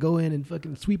Kings are going to go in and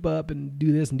fucking sweep up and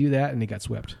do this and do that, and they got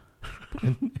swept.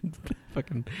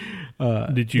 Fucking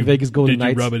Did you the Vegas Golden Did you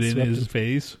Knights rub it in swept his him.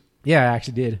 face? Yeah, I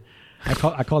actually did. I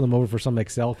called him over for some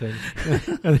Excel thing.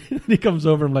 And he comes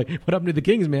over and I'm like, what happened to the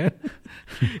Kings, man?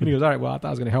 And he goes, all right, well, I thought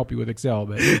I was going to help you with Excel,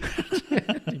 but he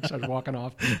started walking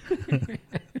off.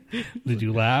 Did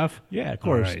you laugh? Yeah, of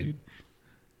course, All right.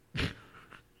 dude.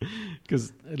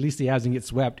 Because at least the Avs didn't get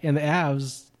swept. And the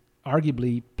Avs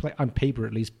arguably, on paper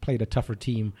at least, played a tougher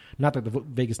team. Not that the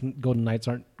Vegas Golden Knights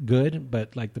aren't good,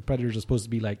 but like the Predators are supposed to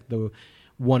be like the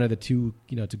one of the two,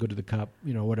 you know, to go to the Cup,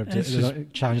 you know, whatever, to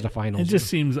challenge the finals. It just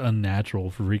seems unnatural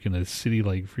for freaking a city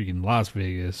like freaking Las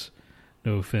Vegas.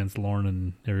 No offense, Lauren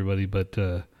and everybody, but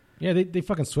yeah, they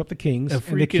fucking swept the Kings and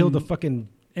they freaking- killed the fucking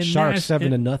Sharks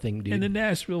 7-0, dude. And the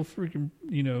Nashville freaking,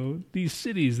 you know, these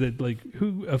cities that like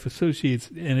who associates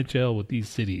NHL with these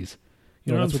cities?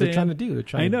 You know that's what what I'm they're trying saying? to do. They're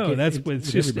trying I know to get that's it what it's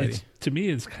with just. everybody. To me,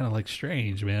 it's kind of like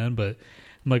strange, man. But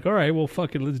I'm like, all right, well,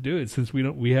 fuck it, let's do it. Since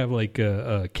we have like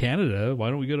Canada, why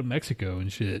don't we go to Mexico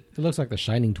and shit? It looks like the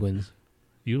Shining Twins.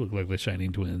 You look like the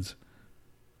Shining Twins.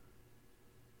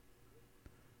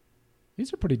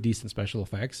 These are pretty decent special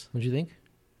effects, don't you think?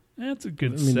 That's a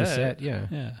good I mean, set. the set, yeah.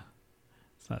 Yeah.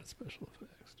 It's not special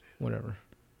effects, dude. Whatever.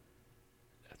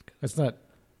 That's good. That's not.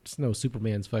 It's no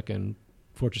Superman's fucking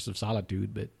Fortress of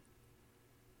Solitude, but.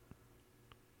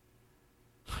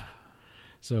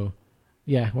 So,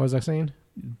 yeah. What was I saying?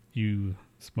 You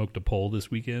smoked a pole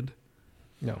this weekend?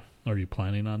 No. Are you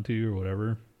planning on to or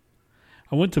whatever?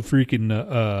 I went to freaking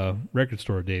record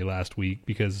store day last week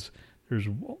because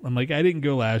I'm like, I didn't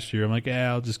go last year. I'm like,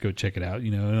 I'll just go check it out,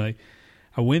 you know. And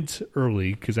I went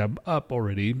early because I'm up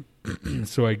already.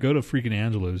 So I go to freaking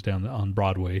Angelo's down on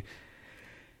Broadway.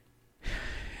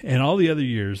 And all the other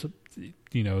years,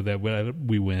 you know, that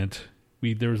we went,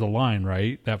 there was a line,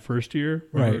 right? That first year,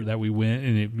 right? That we went,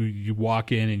 and you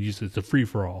walk in and it's a free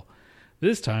for all.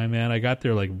 This time, man, I got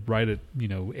there like right at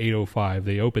 8:05.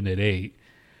 They opened at 8,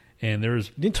 and there was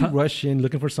Didn't you rush in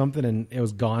looking for something and it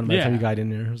was gone by the time you got in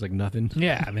there? It was like nothing.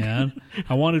 Yeah, man.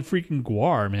 I wanted freaking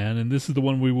guar, man, and this is the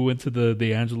one we went to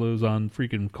the Angelo's on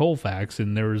freaking Colfax,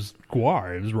 and there was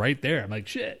guar. It was right there. I'm like,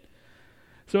 shit.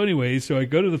 So anyway, I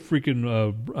go to the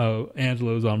freaking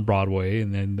Angelo's on Broadway,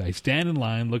 and then I stand in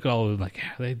line, look at all of them,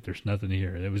 like, there's nothing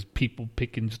here. There was people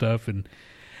picking stuff, and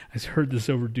I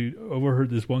overheard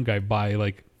this one guy buy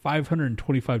like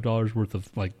 $525 worth of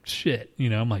like shit. You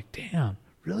know, I'm like, damn,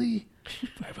 really?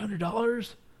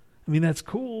 $500? I mean, that's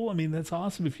cool. I mean, that's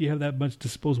awesome if you have that much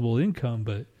disposable income,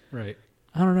 but Right.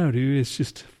 I don't know, dude. It's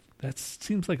just, that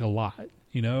seems like a lot,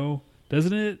 you know,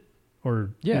 doesn't it?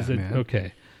 Or Yeah, is it man.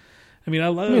 okay? I mean,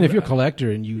 if you're a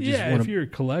collector and you just want if you're a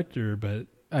collector, but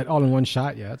all in one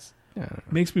shot, it's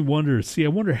makes me wonder. See, I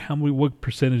wonder what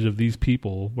percentage of these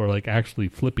people were like actually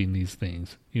flipping these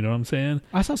things. You know what I'm saying?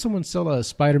 I saw someone sell a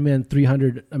Spider-Man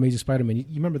 300 Amazing Spider-Man. You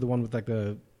remember the one with like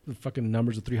the fucking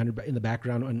numbers of 300 in the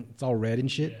background and it's all red and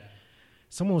shit? Yeah.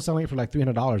 Someone was selling it for like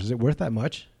 $300. Is it worth that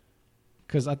much?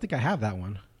 Because I think I have that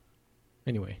one.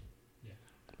 Anyway,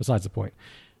 besides the point.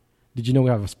 Did you know we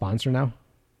have a sponsor now?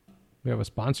 We have a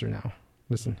sponsor now.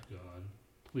 Listen. God.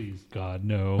 Please, God,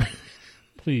 no.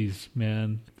 Please,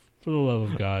 man. For the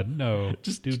love of God, no.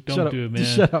 Just dude, don't do it, man.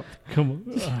 Just shut up. Come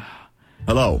on.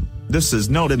 Hello, this is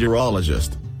noted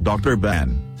urologist, Dr.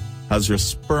 Ben. Has your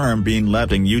sperm been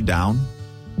letting you down?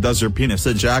 Does your penis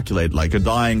ejaculate like a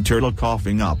dying turtle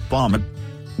coughing up vomit?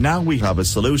 Now we have a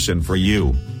solution for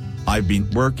you. I've been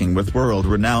working with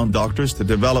world-renowned doctors to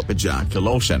develop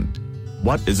Ejacu-Lotion.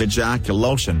 What is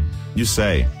Ejacu-Lotion, you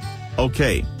say?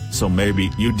 Okay, so maybe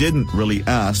you didn't really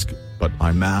ask, but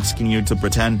I'm asking you to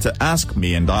pretend to ask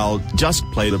me and I'll just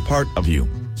play the part of you,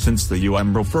 since the you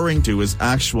I'm referring to is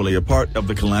actually a part of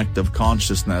the collective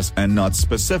consciousness and not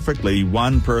specifically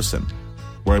one person.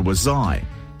 Where was I?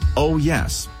 Oh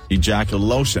yes,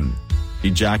 Ejacu-Lotion.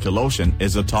 Ejacu-Lotion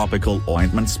is a topical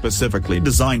ointment specifically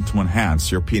designed to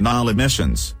enhance your penile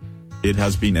emissions. It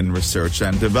has been in research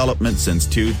and development since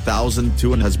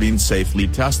 2002 and has been safely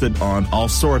tested on all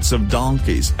sorts of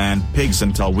donkeys and pigs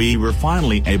until we were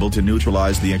finally able to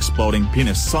neutralize the exploding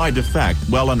penis side effect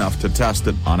well enough to test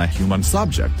it on a human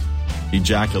subject.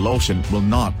 Ejacu-Lotion will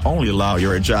not only allow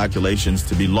your ejaculations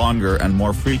to be longer and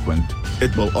more frequent,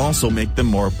 it will also make them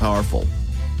more powerful.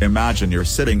 Imagine you're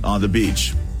sitting on the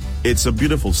beach. It's a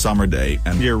beautiful summer day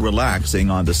and you're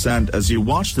relaxing on the sand as you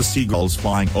watch the seagulls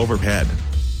flying overhead.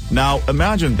 Now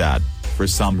imagine that, for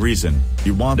some reason,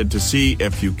 you wanted to see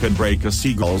if you could break a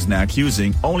seagull's neck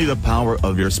using only the power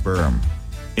of your sperm.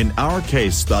 In our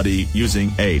case study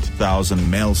using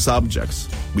 8,000 male subjects,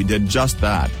 we did just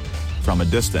that. From a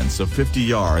distance of 50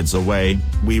 yards away,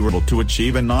 we were able to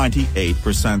achieve a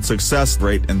 98% success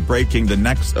rate in breaking the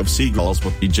necks of seagulls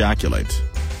with ejaculate.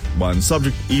 One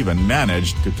subject even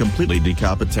managed to completely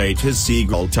decapitate his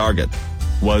seagull target.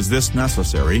 Was this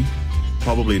necessary?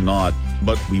 Probably not,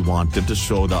 but we wanted to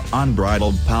show the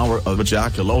unbridled power of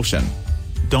Ejacu-Lotion.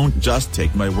 Don't just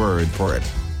take my word for it.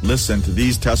 Listen to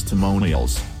these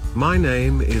testimonials. My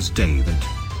name is David.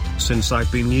 Since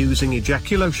I've been using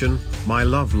Ejacu-Lotion, my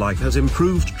love life has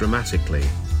improved dramatically.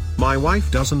 My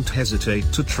wife doesn't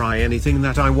hesitate to try anything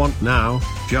that I want now,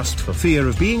 just for fear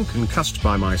of being concussed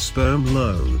by my sperm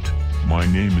load. My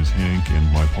name is Hank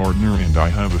and my partner and I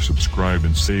have a subscribe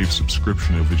and save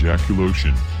subscription of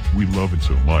Ejacu-Lotion. We love it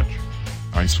so much.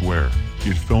 I swear,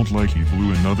 it felt like he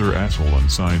blew another asshole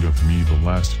inside of me the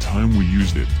last time we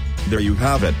used it. There you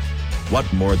have it.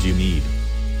 What more do you need?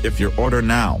 If you order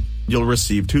now, you'll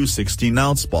receive 2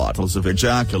 16-ounce bottles of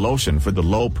Ejacu-Lotion for the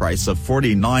low price of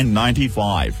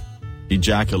 $49.95.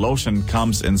 Ejacu-Lotion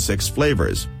comes in 6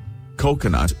 flavors: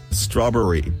 coconut,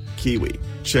 strawberry, kiwi,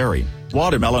 cherry,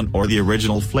 watermelon, or the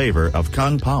original flavor of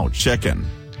Kung Pao chicken.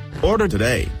 Order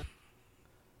today.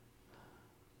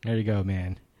 There you go,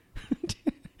 man.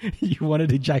 You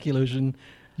wanted Ejacu-Lotion,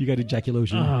 you got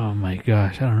Ejacu-Lotion. Oh my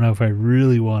gosh, I don't know if I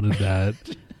really wanted that.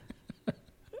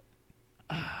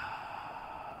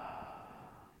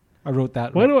 I wrote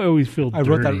that. Why do I always feel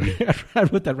dirty? I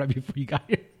wrote that right before you got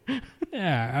here.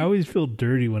 Yeah, I always feel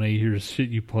dirty when I hear shit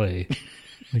you play.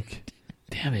 Like,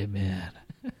 damn it, man.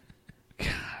 God.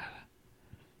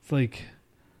 It's like,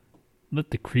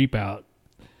 let the creep out.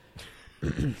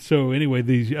 So anyway,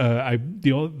 these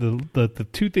the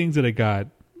 2 things that I got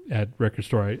at record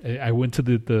store, I went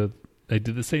to I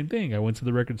did the same thing. I went to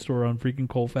the record store on freaking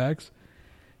Colfax,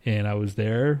 and I was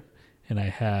there, and I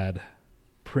had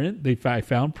I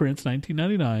found Prince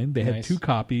 1999. They had 2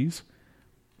 copies.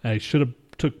 I should have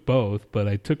took both, but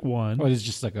I took one. Oh, it's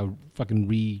just like a fucking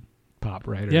re-pop,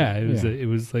 right? Yeah, it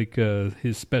was like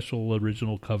his special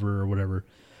original cover or whatever.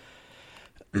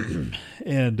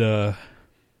 and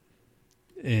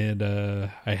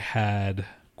I had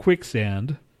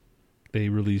Quicksand. They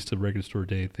released a record store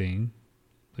day thing.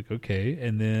 Like, okay.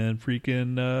 And then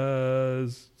freaking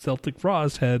Celtic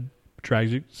Frost had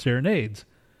Tragic Serenades.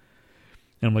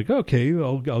 And I'm like, okay,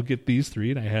 I'll get these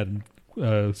 3. And I had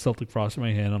Celtic Frost in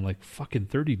my hand. I'm like, fucking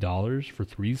 $30 for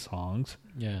 3 songs.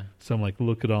 Yeah. So I'm like,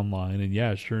 look it online. And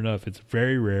yeah, sure enough, it's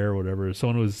very rare or whatever.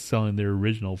 Someone was selling their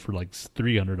original for like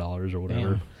 $300 or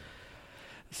whatever. Damn.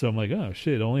 So I'm like, oh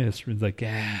shit, only has like,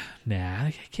 nah,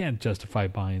 I can't justify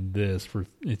buying this for.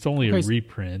 It's only a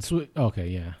reprint. Okay,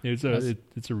 yeah, it's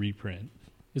a reprint.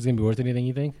 Is it gonna be worth anything?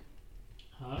 You think?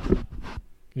 Huh?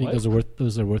 You think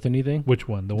those are worth anything? Which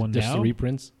one? The one just now? The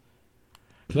reprints.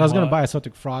 Because I was gonna buy a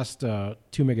Celtic Frost 2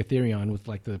 Megatherion with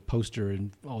like the poster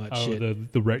and all that shit.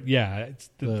 It's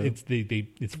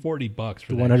 $40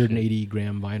 for the 180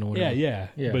 gram vinyl. Yeah.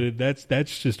 But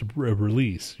that's just a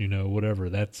release, whatever.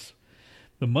 That's.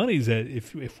 The money's that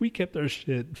if we kept our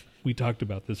shit, we talked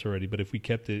about this already, but if we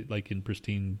kept it like in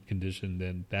pristine condition,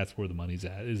 then that's where the money's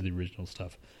at, is the original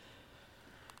stuff.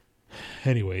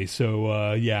 Anyway, so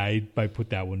I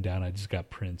put that one down. I just got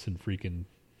Prince and freaking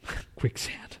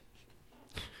Quicksand.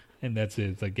 And that's it.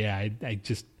 It's like, I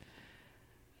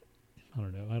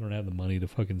don't know. I don't have the money to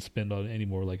fucking spend on it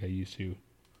anymore like I used to.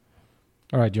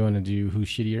 All right, do you want to do Who's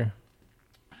Shittier?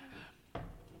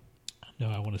 No,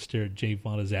 I want to stare at Jane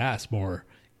Fonda's ass more.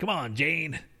 Come on,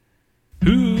 Jane.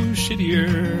 Who's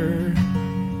shittier?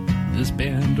 This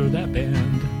band or that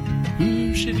band?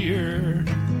 Who's shittier?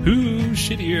 Who's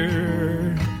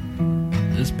shittier?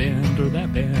 This band or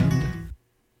that band?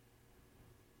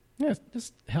 Yeah,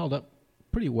 this held up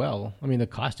pretty well. I mean, the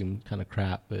costume kind of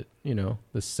crap, but,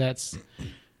 the sets,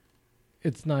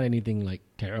 it's not anything, like,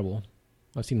 terrible.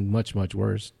 I've seen much, much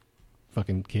worse.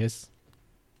 Fucking Kiss.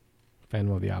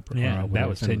 Phantom of the Opera. Yeah, that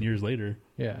was 10 years later.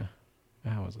 Yeah.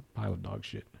 That was a pile of dog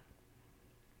shit.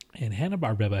 And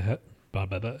Hanna-Barbera had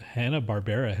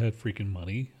freaking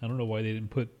money. I don't know why they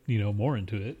didn't put, more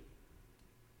into it.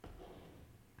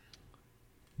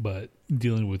 But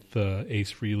dealing with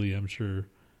Ace Frehley, I'm sure,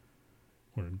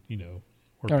 or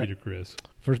Peter right. Criss.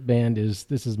 First band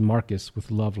is Marcus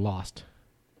with Love Lost.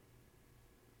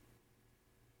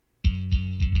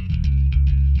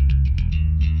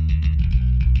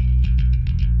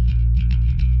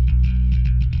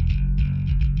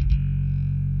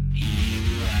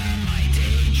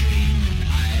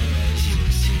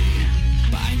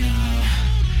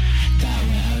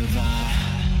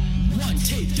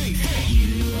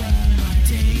 You are my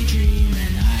daydream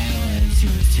and I was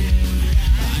yours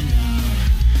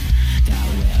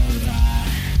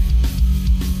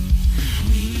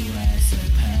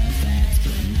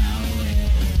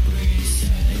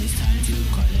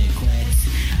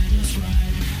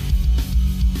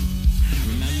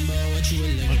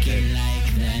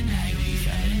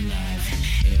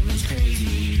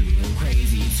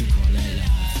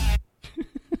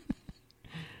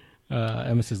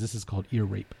Emma says this is called ear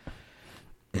rape.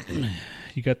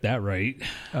 You got that right.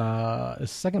 The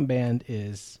second band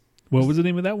is... What was the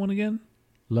name of that one again?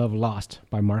 Love Lost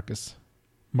by Marcus.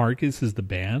 Marcus is the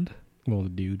band? Well, the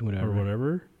dude, whatever. Or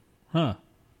whatever? Huh.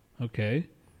 Okay.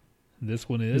 This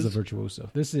one is? This is a virtuoso.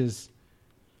 This is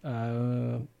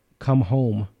Come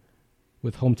Home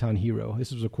with Hometown Hero.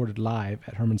 This was recorded live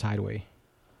at Herman's Hideaway.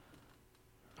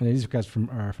 And these guys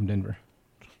are from Denver.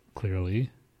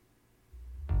 Clearly.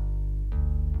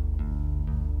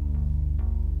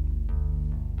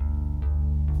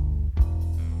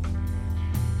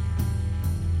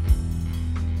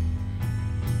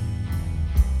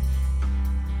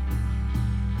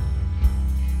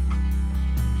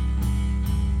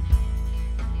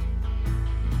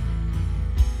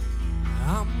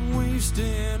 I'm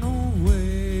wasting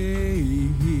away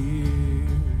here,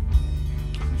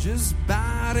 just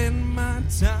biding my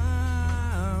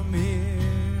time here,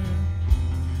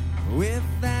 with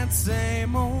that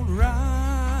same old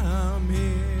rhyme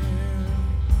here.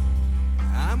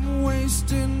 I'm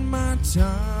wasting my time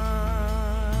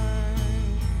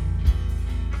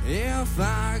if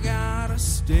I gotta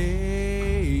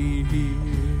stay here.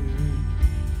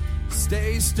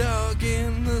 Stay stuck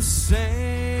in the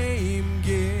same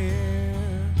gear.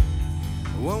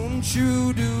 Won't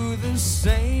you do the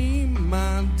same,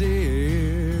 my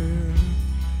dear?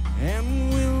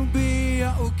 And we'll be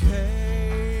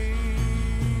okay.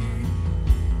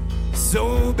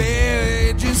 So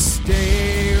baby, just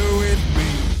stay with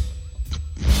me,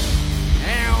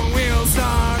 and we'll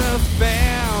start a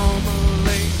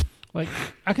family. Like,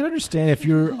 I can understand if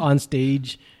you're on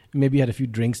stage, maybe you had a few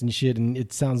drinks and shit, and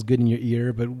it sounds good in your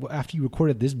ear, but after you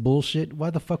recorded this bullshit, why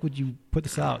the fuck would you put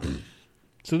this out?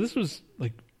 So this was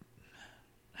like,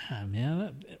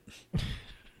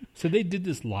 so they did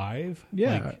this live?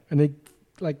 Yeah, and they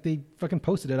fucking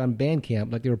posted it on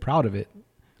Bandcamp, like they were proud of it.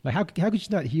 Like, how could you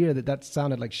not hear that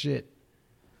sounded like shit?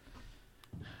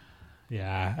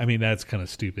 Yeah, I mean, that's kind of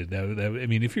stupid. I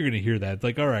mean, if you're going to hear that, it's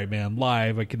like, all right, man,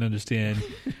 live, I can understand.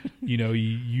 You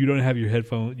don't have your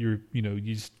headphone.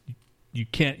 You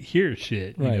can't hear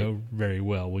shit, right, very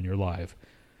well when you're live.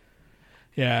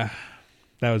 Yeah,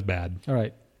 that was bad. All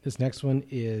right, this next one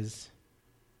is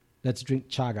Let's Drink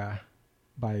Chaga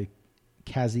by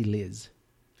Kazi Liz.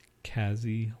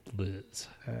 Kazi Liz.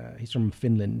 He's from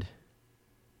Finland.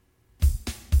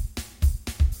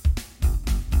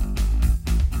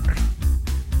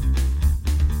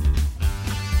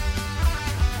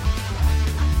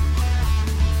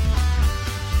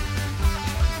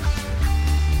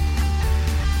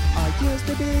 Used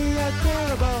to be a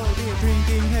terrible beer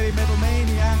drinking heavy metal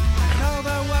maniac. Now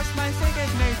that was my second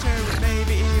nature,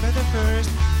 maybe even the first.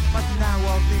 But now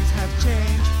all things have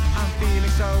changed. I'm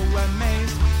feeling so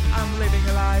amazed. I'm living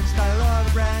a lifestyle of a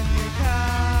brand new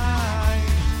kind.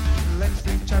 Let's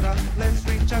drink chaga,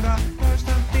 first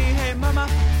and tea, hey mama.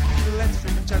 Let's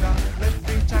drink chaga,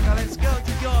 let's go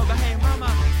to yoga, hey mama.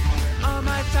 All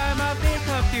my time I've been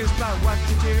confused about what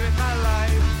to do in my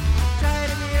life.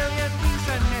 Tried a million things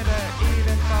and never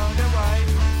even found a wife.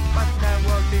 But now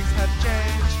all things have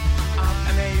changed.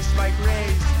 I'm amazed by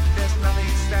grace. There's nothing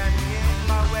standing in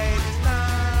my way this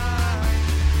time.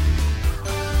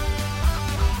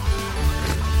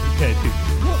 Okay, dude.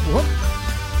 What?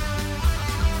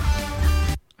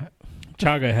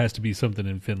 Chaga has to be something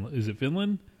in Finland. Is it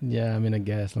Finland? Yeah, I mean, I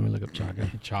guess. Let me look up chaga.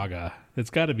 Chaga.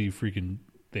 That's got to be a freaking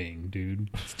thing,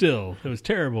 dude. Still, it was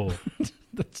terrible.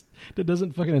 That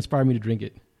doesn't fucking inspire me to drink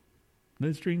it.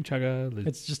 Let's drink chaga.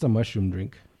 It's just a mushroom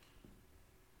drink.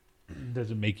 Does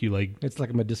it make you like... It's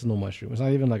like a medicinal mushroom. It's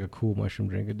not even like a cool mushroom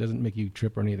drink. It doesn't make you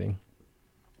trip or anything.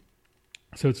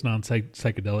 So it's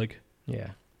non-psychedelic?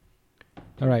 Yeah.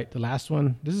 All right, the last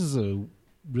one. This is a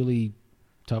really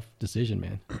tough decision,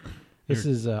 man. This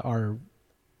is our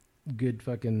good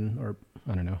fucking, or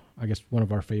I don't know, I guess one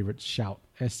of our favorites, Shout.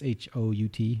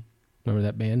 S-H-O-U-T. Remember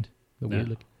that band? The weird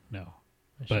look. No.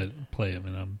 But play them,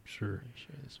 and I'm sure.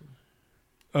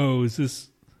 Oh, is this?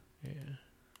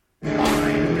 I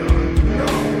don't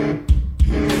know.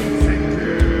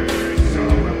 Sectors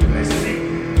of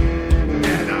blessing,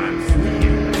 and I'm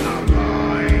still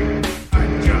alive. I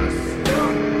just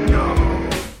don't know.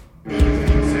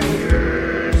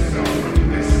 Sectors of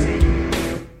blessing,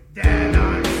 and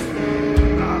I'm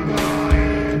still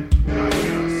alive. I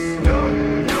just don't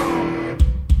know.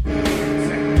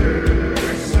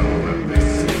 Sectors of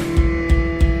blessing,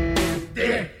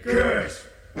 they're cursed.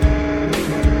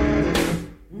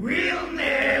 We'll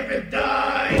never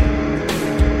die.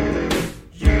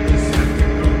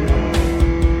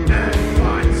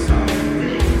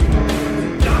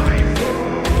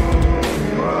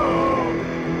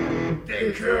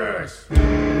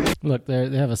 universe. Look, they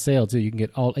have a sale too. You can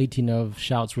get all 18 of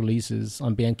Shout's releases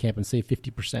on Bandcamp and save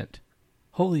 50%.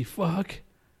 Holy fuck!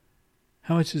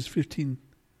 How much is 15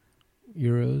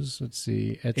 euros? Let's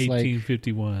see. It's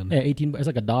 18.51. Like 18. It's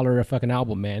like $1 a fucking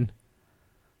album, man.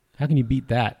 How can you beat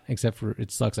that? Except for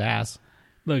it sucks ass.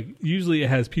 Look, usually it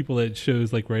has people that it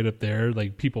shows like right up there,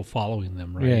 like people following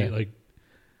them, right? Yeah. Like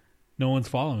no one's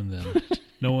following them.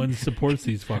 No one supports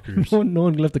these fuckers. No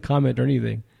one left a comment or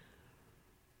anything.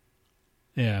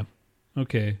 Yeah.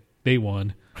 Okay. They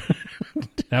won.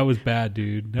 That was bad,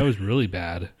 dude. That was really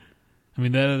bad. I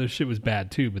mean, that other shit was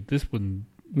bad too, but this one...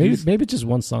 Maybe it's just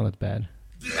one song that's bad.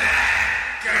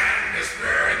 Black and is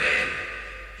burning.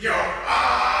 Your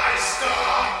eyes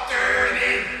stop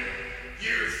turning.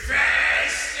 You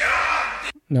face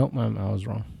your... Nope, I was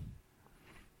wrong.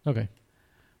 Okay.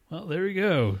 Well, there we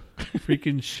go.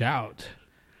 Freaking Shout.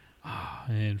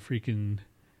 And freaking...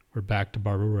 We're back to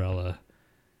Barbarella.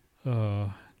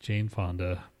 Jane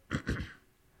Fonda. It's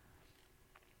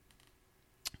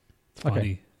funny.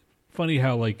 Okay. Funny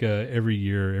how like every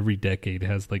year, every decade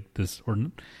has like this, or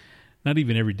not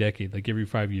even every decade, like every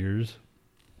 5 years.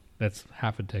 That's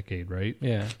half a decade, right?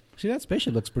 Yeah. See, that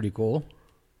spaceship looks pretty cool.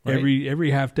 Right?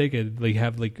 Every half decade, they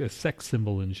have like a sex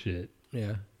symbol and shit.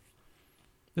 Yeah.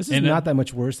 This is not that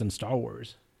much worse than Star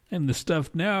Wars. And the stuff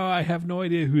now, I have no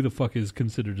idea who the fuck is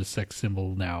considered a sex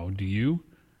symbol now. Do you?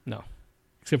 No.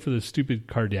 Except for the stupid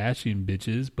Kardashian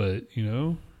bitches, but, you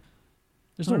know.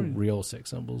 There's no real sex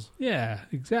symbols. Yeah,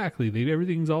 exactly.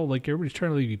 Everything's all like, everybody's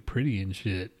trying to be pretty and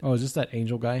shit. Oh, is this that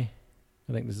angel guy?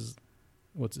 I think this is,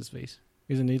 what's his face?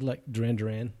 Isn't he like Duran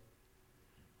Duran?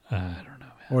 I don't know,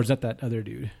 man. Or is that other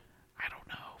dude? I don't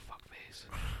know. Fuckface.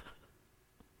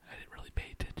 I didn't really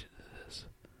pay attention to this.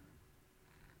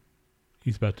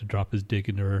 He's about to drop his dick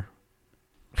into her.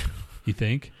 You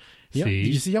think? Yeah. See?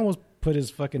 Did you see he almost put his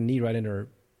fucking knee right in her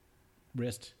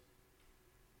wrist?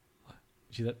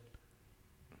 See that?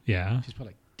 Yeah. She's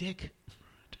probably like, dick.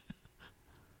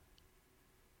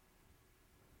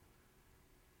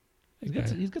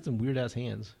 He's got some weird ass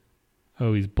hands.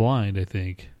 Oh, he's blind, I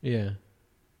think. Yeah.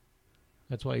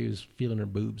 That's why he was feeling her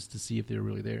boobs to see if they were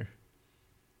really there.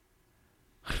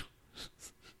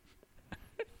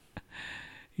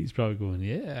 He's probably going,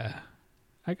 yeah,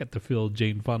 I got to feel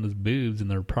Jane Fonda's boobs in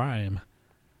their prime.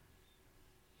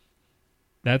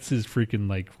 That's his freaking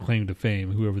like claim to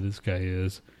fame, whoever this guy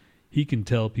is. He can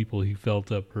tell people he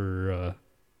felt up her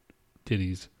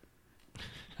titties.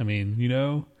 I mean, you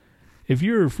know, if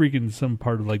you're freaking some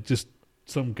part of like just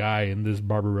some guy in this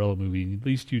Barbarella movie, at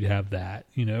least you'd have that,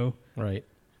 you know? Right.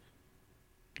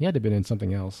 He had to have been in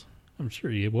something else. I'm sure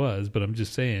he was, but I'm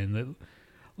just saying that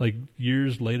like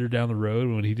years later down the road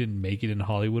when he didn't make it in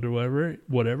Hollywood or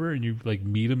whatever, and you like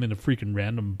meet him in a freaking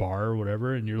random bar or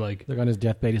whatever, and you're like... Like on his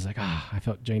deathbed, he's like, I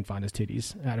felt Jane Fonda's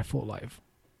titties. I had a full life.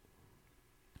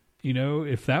 You know,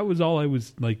 if that was all I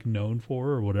was like known for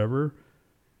or whatever,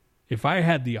 if I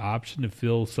had the option to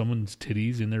feel someone's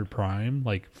titties in their prime,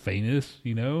 like famous,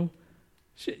 you know,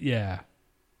 shit, yeah.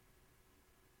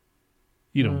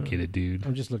 You don't get it, dude.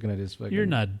 I'm just looking at his fucking... You're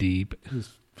not deep.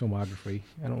 His filmography.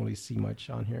 I don't really see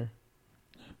much on here.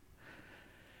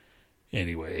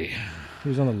 Anyway. He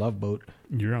was on the Love Boat.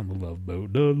 You're on the Love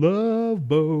Boat. The Love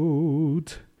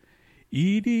Boat.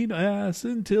 Eating ass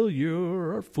until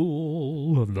you're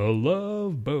full. The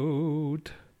Love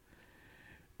Boat.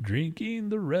 Drinking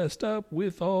the rest up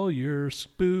with all your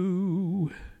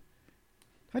spoo.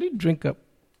 How do you drink up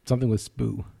something with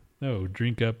spoo? No,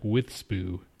 drink up with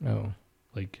spoo. Oh.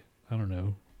 Like, I don't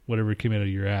know. Whatever came out of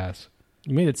your ass.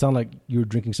 You made it sound like you were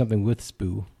drinking something with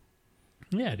spoo.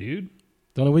 Yeah, dude.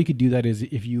 The only way you could do that is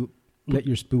if you let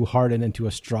your spoo harden into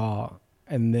a straw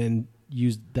and then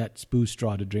use that spoo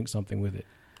straw to drink something with it.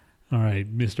 All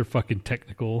right, Mr. fucking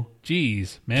Technical.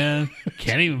 Jeez, man.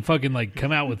 Can't even fucking like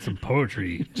come out with some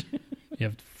poetry. You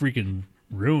have to freaking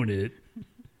ruin it.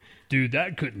 Dude,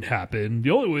 that couldn't happen.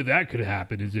 The only way that could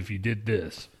happen is if you did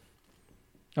this.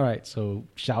 All right, so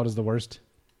Shout is the worst.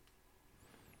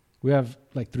 We have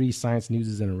like 3 science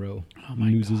newses in a row. Oh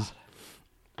my God.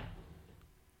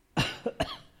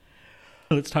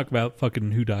 Let's talk about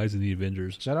fucking who dies in the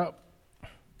Avengers. Shut up.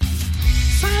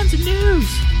 Science and news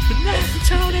with Nat and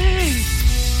Tony.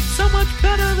 So much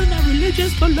better than that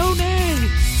religious baloney.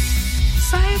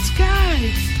 Science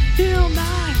guy, Bill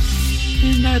Nye,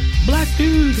 and that black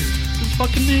dude. His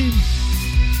fucking name.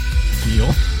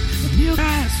 Neil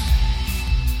Bass.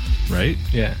 Right?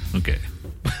 Yeah. Okay.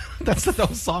 That's the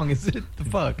whole song, is it? The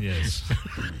fuck? Yes.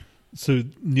 So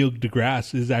Neil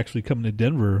deGrasse is actually coming to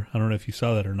Denver. I don't know if you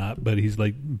saw that or not, but he's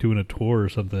like doing a tour or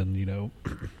something, you know.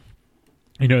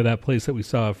 You know that place that we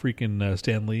saw freaking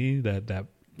Stan Lee, that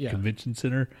convention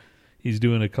center. He's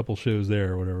doing a couple shows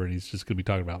there or whatever, and he's just going to be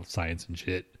talking about science and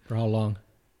shit. For how long?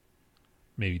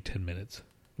 Maybe 10 minutes.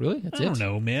 Really? That's I don't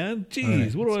know, man.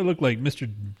 Jeez, what do I look like,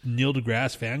 Mr. Neil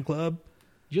deGrasse fan club?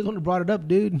 You're the one who brought it up,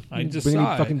 dude. I just bring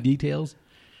saw any fucking it. details.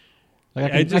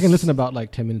 Like I can listen about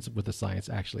like 10 minutes with the science,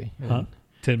 actually. Huh?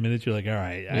 10 minutes, you're like, all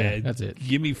right, that's it.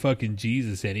 Give me fucking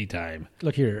Jesus anytime.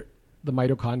 Look here. The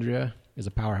mitochondria is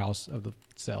a powerhouse of the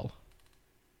cell.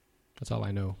 That's all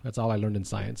I know. That's all I learned in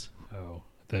science. Oh,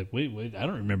 wait, I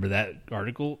don't remember that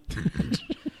article.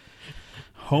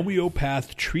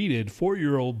 Homeopath treated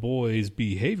 4-year-old boy's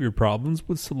behavior problems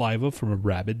with saliva from a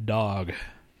rabid dog.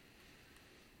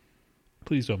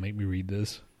 Please don't make me read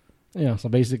this. Yeah, so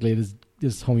basically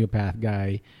this homeopath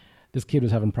guy, this kid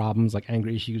was having problems like anger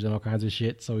issues and all kinds of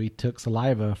shit. So he took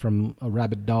saliva from a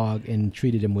rabid dog and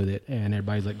treated him with it. And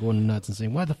everybody's like going nuts and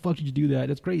saying, why the fuck did you do that?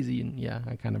 That's crazy. And yeah,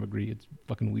 I kind of agree. It's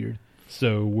fucking weird.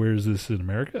 So where's this in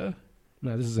America?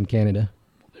 No, this is in Canada.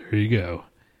 There you go.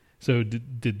 So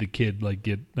did the kid like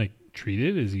get like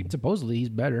treated? Is he supposedly he's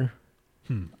better?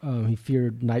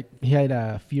 He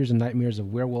had fears and nightmares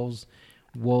of werewolves,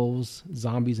 wolves,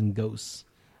 zombies, and ghosts.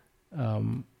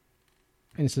 And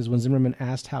it says when Zimmerman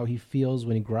asked how he feels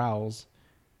when he growls,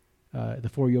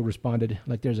 the 4-year-old responded,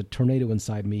 "Like there's a tornado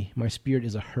inside me. My spirit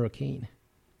is a hurricane."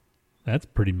 That's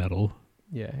pretty metal.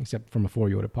 Yeah, except from a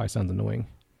 4-year-old, it probably sounds annoying.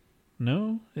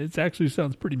 No, it actually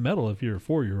sounds pretty metal if you're a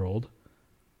 4-year-old.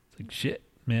 It's like, shit,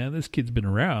 man, this kid's been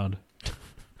around.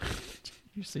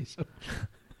 You say so.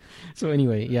 So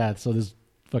anyway, yeah, so this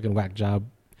fucking whack job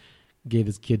gave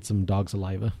his kid some dog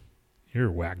saliva. You're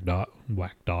a whack dog.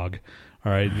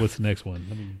 All right, what's the next one?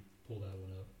 Let me pull that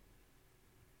one up.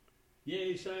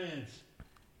 Yay, science.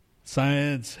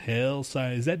 Science, hell,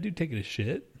 science. Is that dude taking a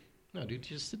shit? No, dude,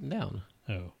 just sitting down.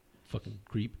 Oh. Fucking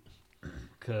creep.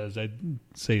 Because I'd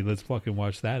say let's fucking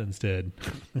watch that instead.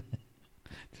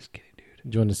 Just kidding,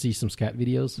 dude. Do you want to see some scat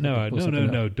videos? No.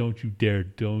 Don't you dare.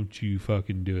 Don't you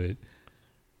fucking do it.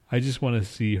 I just want to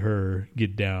see her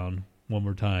get down one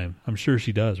more time. I'm sure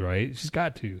she does, right? She's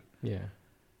got to. Yeah.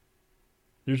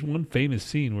 There's one famous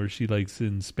scene where she like's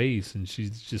in space and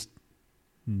she's just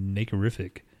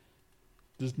nakerific.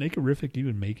 Does nakerific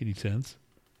even make any sense?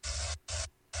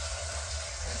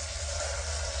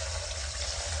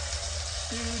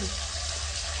 Dude,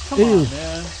 come on,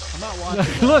 man. I'm not watching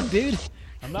that. Look, dude.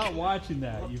 I'm not watching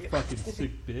that, you fucking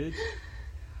sick bitch.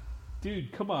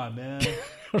 Dude, come on, man.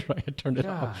 All right, I turned it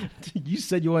off. You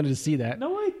said you wanted to see that.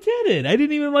 No, I didn't. I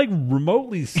didn't even like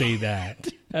remotely say that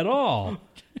at all.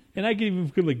 And I can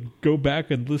even like go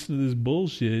back and listen to this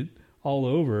bullshit all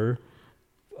over.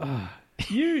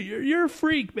 You're a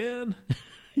freak, man.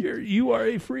 You are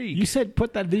a freak. You said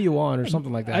put that video on or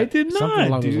something like that. I did not, something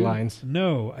along dude. those lines.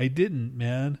 No, I didn't,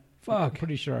 man. Fuck. I'm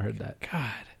pretty sure I heard that.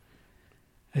 God.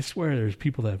 I swear there's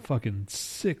people that fucking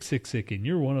sick, and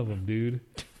you're one of them, dude.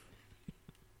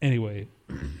 Anyway.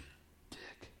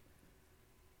 Dick.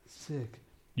 Sick.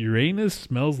 Uranus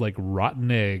smells like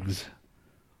rotten eggs.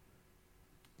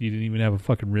 You didn't even have a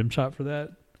fucking rim shot for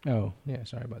that? Oh, yeah,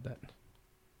 sorry about that.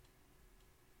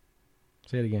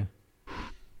 Say it again.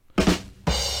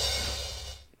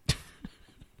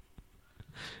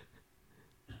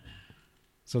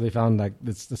 So they found like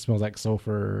this smells like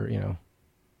sulfur, you know.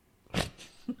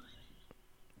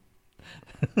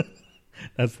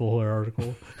 That's the whole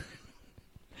article.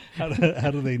 How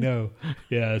do they know?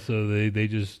 Yeah, so they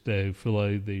just feel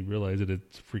like they realize that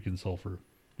it's freaking sulfur.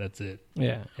 That's it.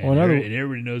 Yeah. And, and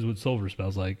everybody knows what sulfur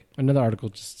smells like. Another article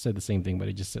just said the same thing, but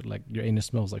it just said like your anus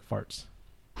smells like farts.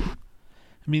 I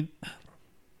mean,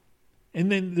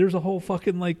 and then there's a whole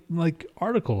fucking like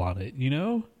article on it, you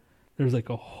know? There's like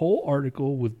a whole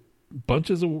article with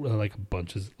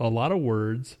a lot of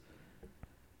words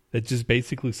that just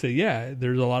basically say, yeah,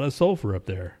 there's a lot of sulfur up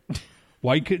there.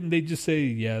 Why couldn't they just say,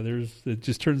 yeah, it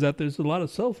just turns out there's a lot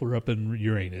of sulfur up in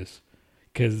Uranus?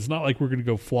 Because it's not like we're going to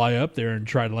go fly up there and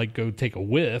try to like go take a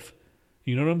whiff.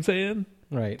 You know what I'm saying?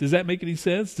 Right. Does that make any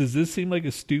sense? Does this seem like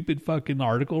a stupid fucking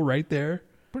article right there?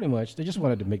 Pretty much. They just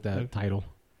wanted to make that title.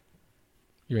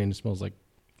 Uranus smells like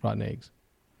rotten eggs.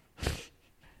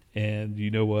 And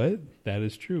you know what? That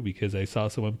is true because I saw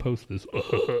someone post this.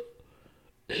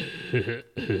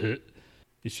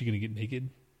 Is she going to get naked?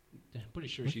 I'm pretty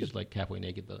sure she's like halfway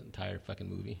naked the entire fucking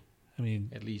movie. I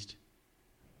mean, at least.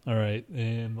 All right.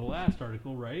 And the last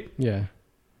article, right? Yeah.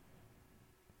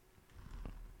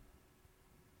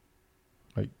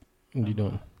 Like, what are you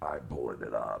doing? I'm pulling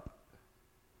it up.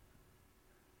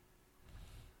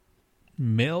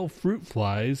 Male fruit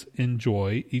flies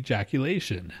enjoy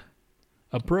ejaculation.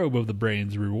 A probe of the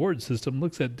brain's reward system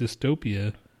looks at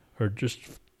dystopia, or just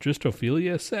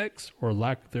Dristophilia, sex, or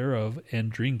lack thereof,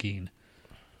 and drinking.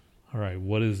 All right,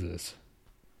 what is this?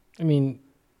 I mean,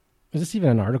 is this even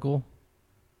an article?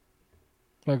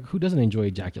 Like, who doesn't enjoy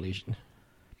ejaculation?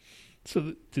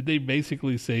 So did they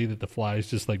basically say that the fly is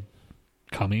just like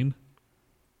coming?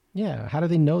 Yeah. How do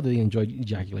they know they enjoy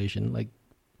ejaculation? Like,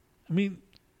 I mean,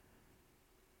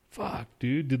 fuck,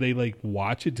 dude. Did they like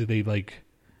watch it? Did they like?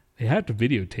 They have to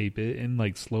videotape it and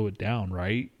like slow it down,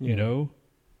 right? Yeah. You know,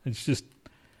 it's just.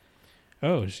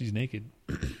 Oh, she's naked.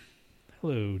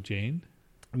 Hello, Jane.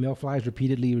 Male flies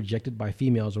repeatedly rejected by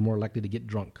females are more likely to get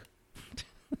drunk.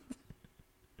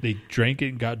 They drank it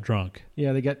and got drunk.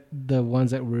 Yeah, they got the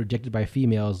ones that were rejected by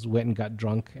females went and got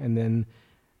drunk, and then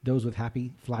those with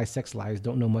happy fly sex lives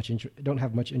don't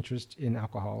have much interest in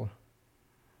alcohol.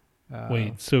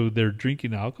 Wait, so they're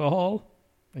drinking alcohol?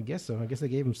 I guess so. I guess they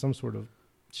gave them some sort of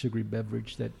sugary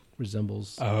beverage that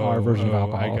resembles our version of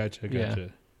alcohol. I gotcha. Yeah.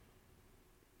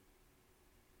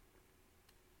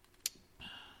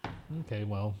 Okay,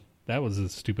 well, that was a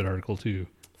stupid article too.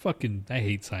 Fucking, I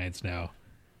hate science now.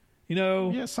 You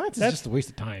know, Yeah, science is just a waste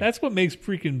of time. That's what makes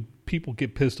freaking people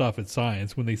get pissed off at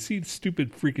science when they see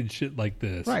stupid freaking shit like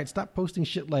this. Right. Stop posting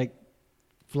shit like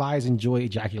flies enjoy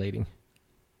ejaculating.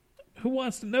 Who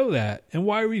wants to know that? And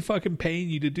why are we fucking paying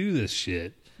you to do this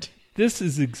shit? This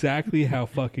is exactly how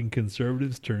fucking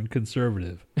conservatives turn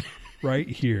conservative. Right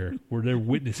here, where they're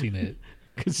witnessing it.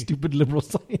 Because stupid liberal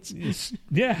science.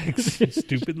 Yeah,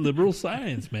 stupid liberal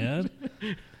science, man.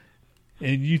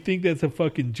 And you think that's a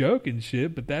fucking joke and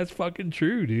shit, but that's fucking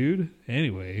true, dude.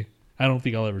 Anyway, I don't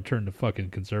think I'll ever turn to fucking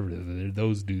conservative.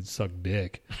 Those dudes suck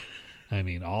dick. I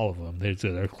mean, all of them.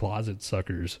 They're closet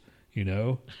suckers, you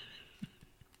know?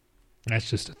 That's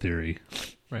just a theory.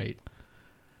 Right.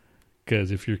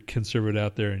 Because if you're conservative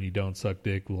out there and you don't suck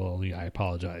dick, well, yeah, I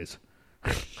apologize.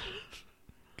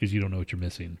 Because you don't know what you're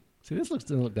missing. See, this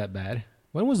doesn't look that bad.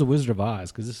 When was The Wizard of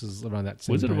Oz? Because this is around that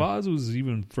same Wizard time. of Oz was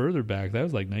even further back. That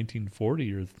was like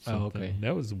 1940 or something. Oh, okay.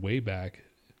 That was way back.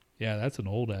 Yeah, that's an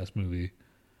old-ass movie.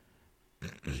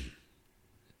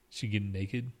 She getting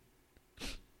naked?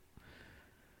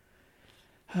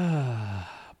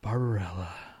 Barbarella.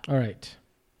 All right.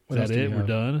 Is that it? We're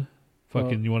done?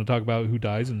 Fucking, you want to talk about who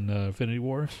dies in Infinity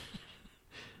War?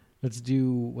 Let's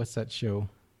do, what's that show?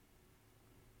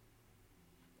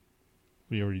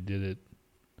 We already did it.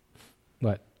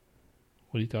 What?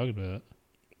 What are you talking about?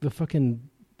 The fucking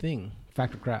thing.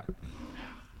 Fact or crap.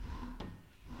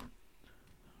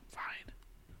 Fine.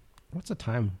 What's the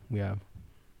time we have?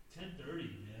 10:30,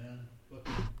 man.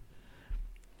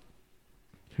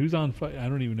 Who's on? I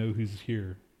don't even know who's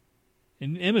here.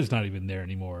 And Emma's not even there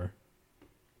anymore.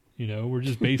 You know, we're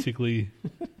just basically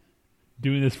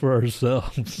doing this for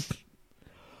ourselves.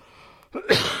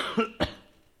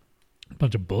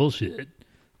 Bunch of bullshit.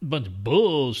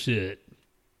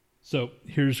 So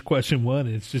here's question one.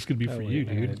 It's just gonna be for you,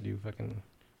 dude. Do fucking.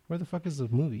 Where the fuck is the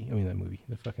movie? I mean, that movie.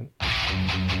 The fucking.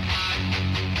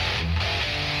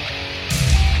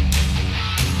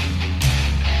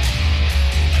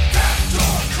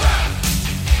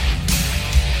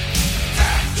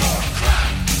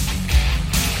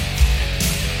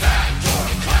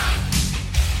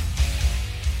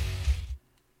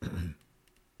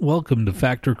 Welcome to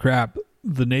Fact or Crap,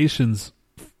 the nation's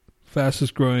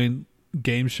fastest growing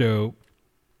game show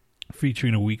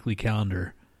featuring a weekly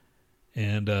calendar.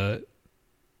 And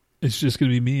it's just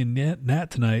going to be me and Nat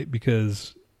tonight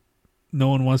because no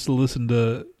one wants to listen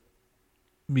to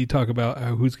me talk about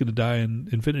who's going to die in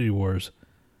Infinity Wars.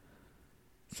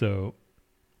 So,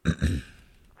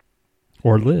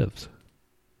 or lives,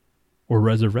 or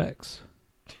resurrects,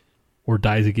 or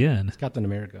dies again. It's Captain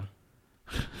America.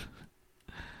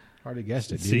 Already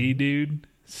guessed it, dude. See, dude?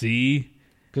 See?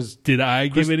 Because did I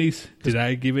give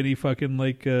any fucking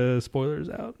like spoilers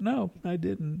out? No, I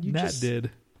didn't. Nat did.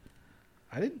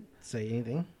 I didn't say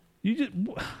anything.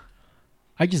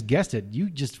 I I just guessed it. You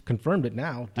just confirmed it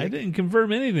now. Dick. I didn't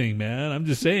confirm anything, man. I'm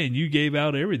just saying you gave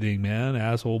out everything, man,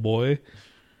 asshole boy.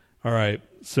 All right.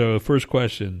 So first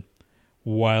question: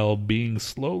 while being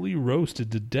slowly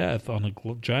roasted to death on a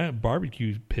giant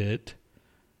barbecue pit,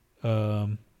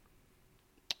 St.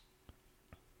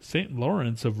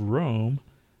 Lawrence of Rome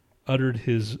uttered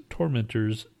his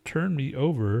tormentors, "Turn me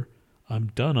over.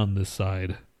 I'm done on this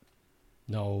side."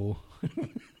 No.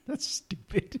 That's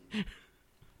stupid.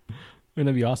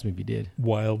 It'd be awesome if you did.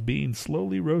 While being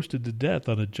slowly roasted to death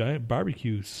on a giant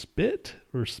barbecue spit.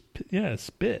 What's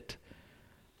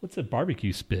a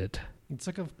barbecue spit? It's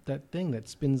like that thing that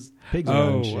spins pigs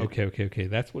around. Oh, okay.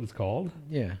 That's what it's called?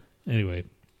 Yeah. Anyway,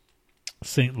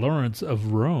 St. Lawrence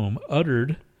of Rome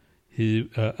uttered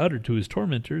to his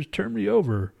tormentors, "Turn me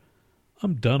over.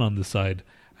 I'm done on this side.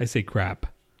 I say crap.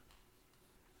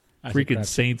 Freaking crap.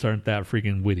 saints aren't that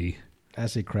freaking witty. I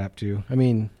say crap too. I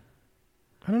mean,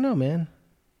 I don't know, man.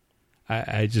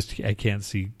 I can't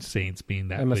see saints being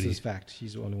that Emma witty. says fact.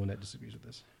 She's the only one that disagrees with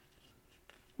this.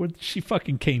 Well, she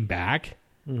fucking came back.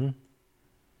 Mm-hmm.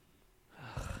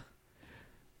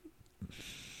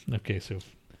 Okay, so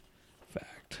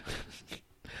fact.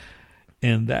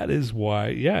 And that is why,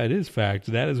 yeah, it is fact.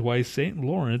 That is why St.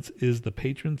 Lawrence is the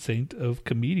patron saint of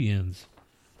comedians.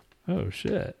 Oh,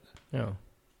 shit. Oh.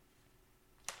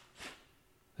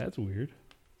 That's weird.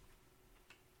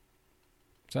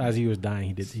 So as he was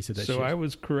dying, he said that So shit. I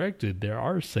was corrected. There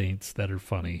are saints that are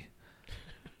funny.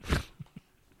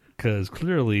 Because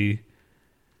clearly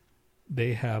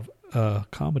they have a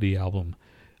comedy album.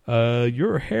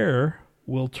 Your hair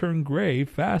will turn gray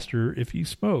faster if you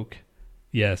smoke.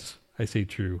 Yes, I say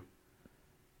true.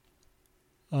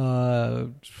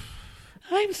 I'm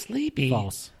sleepy.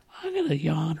 False. I'm gonna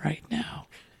yawn right now.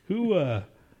 Who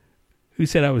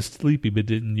said I was sleepy but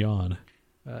didn't yawn?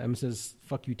 Emma says,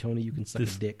 fuck you, Tony. You can suck a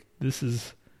dick. This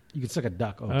is... You can suck a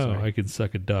duck. Oh, Oh, sorry. I can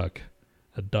suck a duck.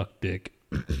 A duck dick.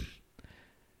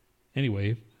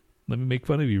 Anyway, let me make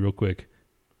fun of you real quick.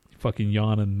 You fucking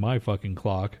yawning my fucking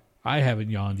clock. I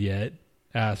haven't yawned yet,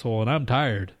 asshole, and I'm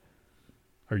tired.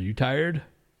 Are you tired?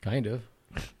 Kind of.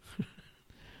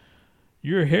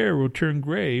 Your hair will turn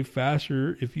gray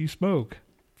faster if you smoke.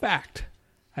 Fact.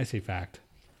 I say fact.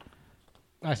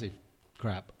 I say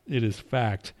crap. It is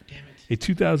fact. Damn it. A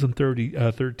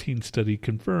 2013 study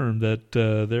confirmed that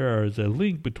there is a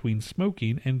link between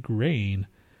smoking and graying.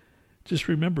 Just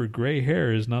remember, gray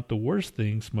hair is not the worst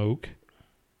thing smoking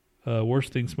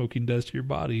does to your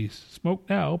body. Smoke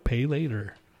now, pay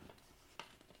later.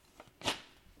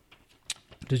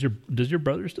 Does your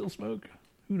brother still smoke?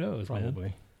 Who knows, Probably.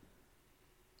 man?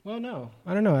 Well, no.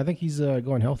 I don't know. I think he's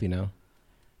going healthy now.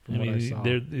 I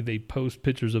mean, they post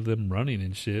pictures of them running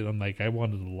and shit. I'm like, I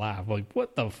wanted to laugh. Like,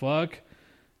 what the fuck,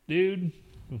 dude?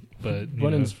 But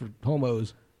running's for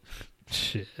homos.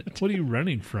 Shit. What are you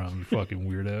running from, you fucking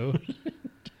weirdo?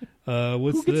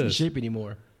 What's Who gets in this? shape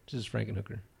anymore? Just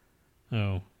Frankenhooker.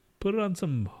 Oh, put it on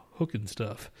some hooking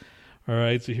stuff. All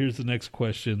right, so here's the next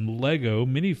question. Lego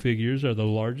minifigures are the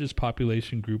largest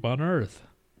population group on Earth.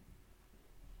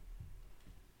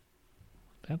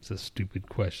 That's a stupid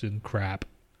question. Crap.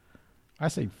 I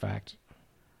say fact.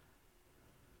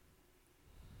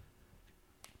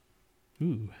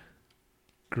 Ooh.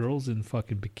 Girls in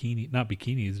fucking bikini. Not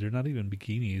bikinis. They're not even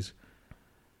bikinis.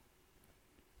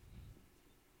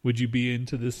 Would you be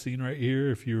into this scene right here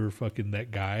if you were fucking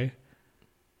that guy?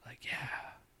 Like, yeah.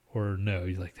 Or no,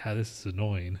 you're like, this is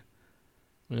annoying.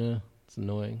 Yeah, it's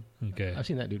annoying. Okay. I've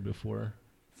seen that dude before.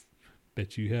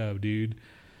 Bet you have, dude.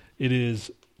 It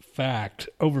is fact.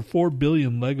 Over 4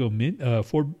 billion Lego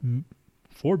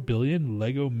 4 billion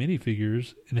Lego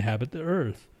minifigures inhabit the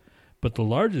Earth. But the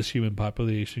largest human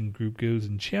population group goes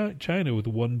in China with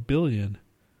 1 billion.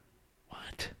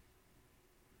 What?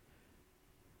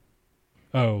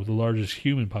 Oh, the largest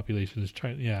human population is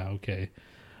China. Yeah, okay.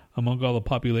 Among all the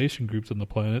population groups on the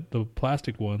planet, the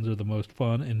plastic ones are the most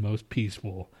fun and most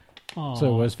peaceful. Aww.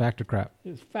 So it was fact or crap?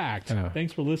 It's fact. Oh.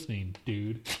 Thanks for listening,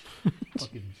 dude.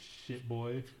 Fucking shit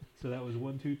boy. So that was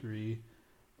 1, 2, 3.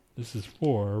 This is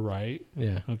 4, right?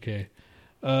 Yeah. Okay.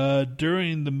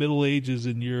 During the Middle Ages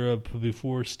in Europe,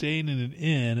 before staying in an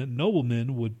inn,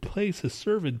 noblemen would place a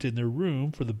servant in their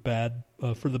room for the bed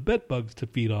bugs to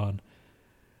feed on.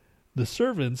 The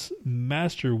servant's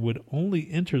master would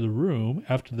only enter the room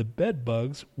after the bed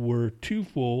bugs were too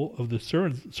full of the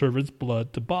servant's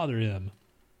blood to bother him.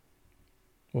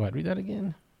 What? Read that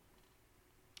again?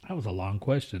 That was a long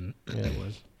question. Yeah, it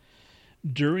was.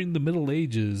 During the Middle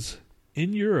Ages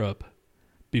in Europe,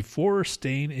 before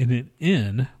staying in an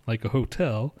inn, like a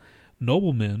hotel,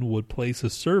 noblemen would place a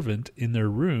servant in their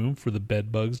room for the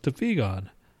bedbugs to feed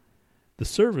on. The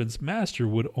servant's master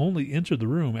would only enter the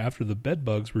room after the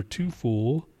bedbugs were too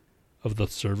full of the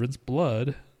servant's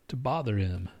blood to bother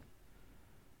him.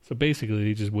 So basically,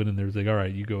 he just went in there and was like, all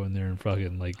right, you go in there and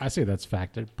fucking like... I say that's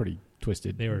fact. They're pretty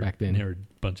twisted back then. They were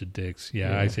a bunch of dicks.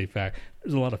 Yeah, I say fact.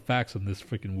 There's a lot of facts on this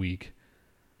freaking week.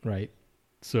 Right.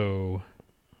 So,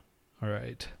 all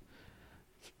right.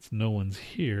 Since no one's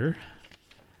here,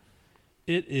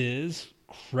 it is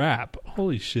crap.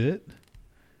 Holy shit.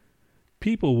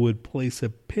 People would place a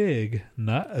pig,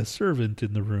 not a servant,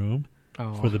 in the room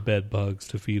for the bed bugs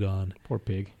to feed on. Poor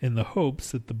pig. In the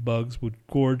hopes that the bugs would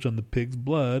gorge on the pig's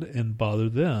blood and bother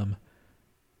them.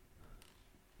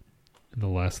 And the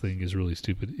last thing is really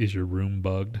stupid. Is your room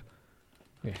bugged?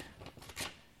 Yeah.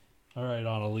 All right,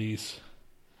 Annalise.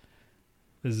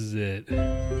 This is it.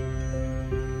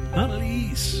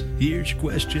 Annalise, here's your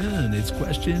question. It's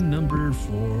question number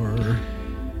 4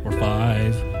 or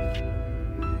 5.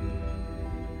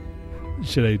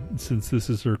 Should I, since this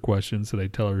is her question, should I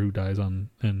tell her who dies in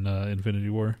Infinity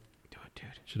War? Do it, dude.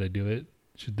 Should I do it?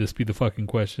 Should this be the fucking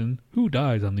question? Who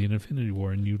dies on the Infinity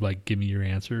War? And you give me your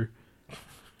answer?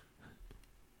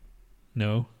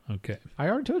 No? Okay. I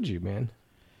already told you, man.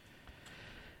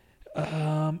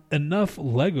 Enough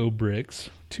Lego bricks.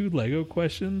 2 Lego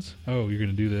questions. Oh, you're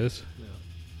gonna do this? No.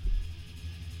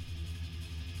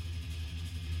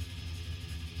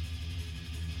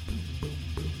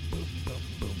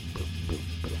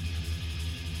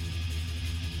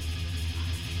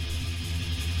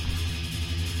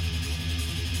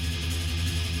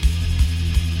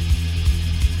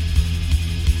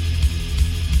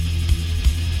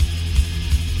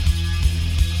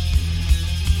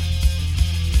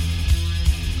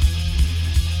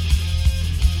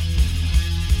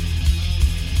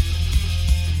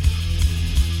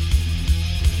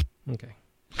 Okay.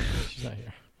 She's not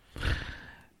here.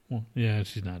 Well, yeah,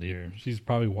 she's not here. She's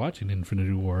probably watching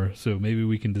Infinity War, so maybe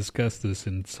we can discuss this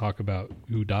and talk about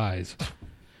who dies.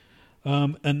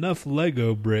 Enough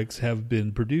Lego bricks have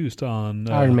been produced on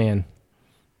Iron Man.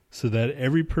 so that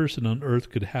every person on Earth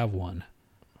could have one.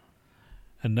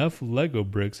 Enough Lego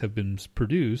bricks have been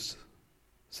produced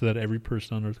so that every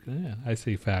person on Earth can. Yeah, I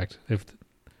say fact.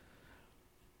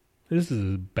 This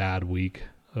is a bad week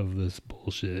of this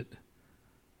bullshit.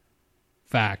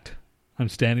 Fact. I'm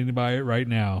standing by it right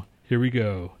now. Here we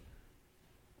go.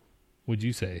 What'd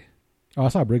you say? Oh, I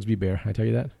saw Brigsby Bear. I tell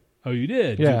you that. Oh, you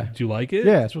did? Yeah. Did you like it?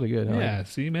 Yeah, it's really good. I like Yeah, it.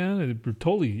 see, man?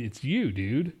 It's you,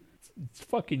 dude. It's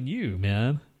fucking you,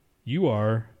 man. You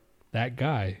are that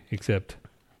guy, except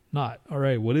not. All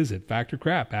right, what is it? Fact or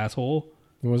crap, asshole?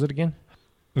 What was it again?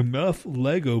 Enough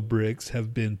Lego bricks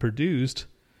have been produced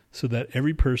so that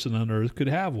every person on Earth could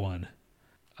have one.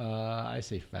 I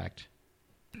say fact.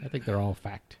 I think they're all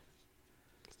fact.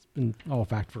 It's been all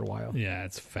fact for a while. Yeah,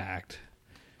 it's fact.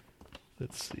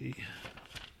 Let's see.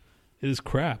 It is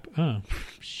crap. Oh,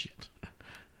 shit.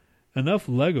 Enough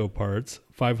Lego parts,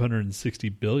 560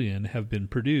 billion, have been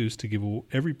produced to give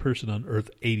every person on Earth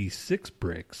 86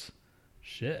 bricks.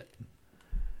 Shit.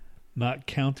 Not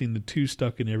counting the 2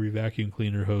 stuck in every vacuum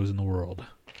cleaner hose in the world.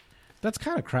 That's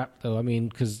kind of crap, though. I mean,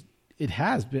 because it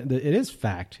is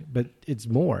fact, but it's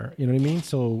more. You know what I mean?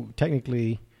 So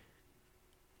technically,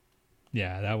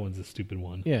 yeah, that one's a stupid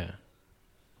one. Yeah.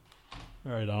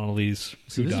 All right, Annalise,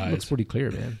 So who this dies? looks pretty clear,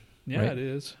 man. Yeah, Right? it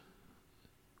is.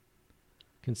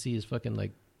 Can see his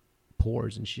fucking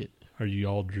pores and shit. Are you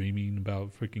all dreaming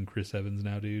about freaking Chris Evans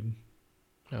now, dude?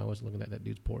 No, I wasn't looking at that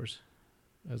dude's pores.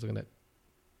 I was looking at,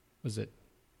 was it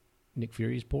Nick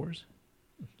Fury's pores?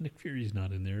 Nick Fury's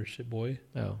not in there, shit boy.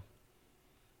 Oh.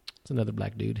 It's another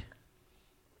black dude.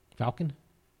 Falcon?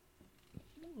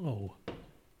 Oh.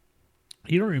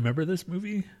 You don't remember this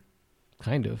movie?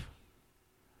 Kind of.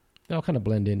 They all kind of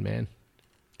blend in, man.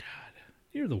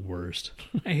 You're the worst.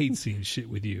 I hate seeing shit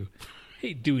with you. I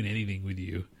hate doing anything with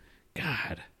you.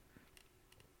 God.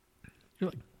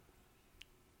 You're like...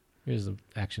 Here's the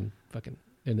action fucking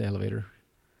in the elevator.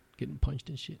 Getting punched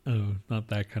and shit. Oh, not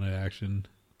that kind of action.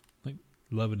 Like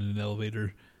loving in an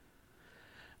elevator.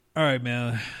 All right,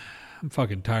 man. I'm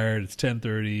fucking tired. It's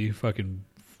 10:30. Fucking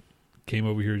came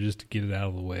over here just to get it out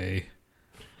of the way.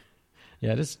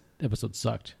 Yeah, this episode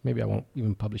sucked. Maybe I won't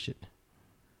even publish it.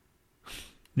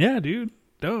 Yeah, dude.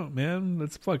 Don't, man.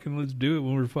 Let's do it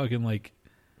when we're fucking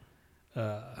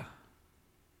yeah.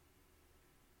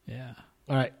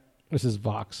 All right. This is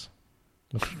Vox.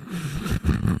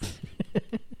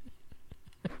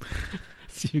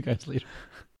 See you guys later.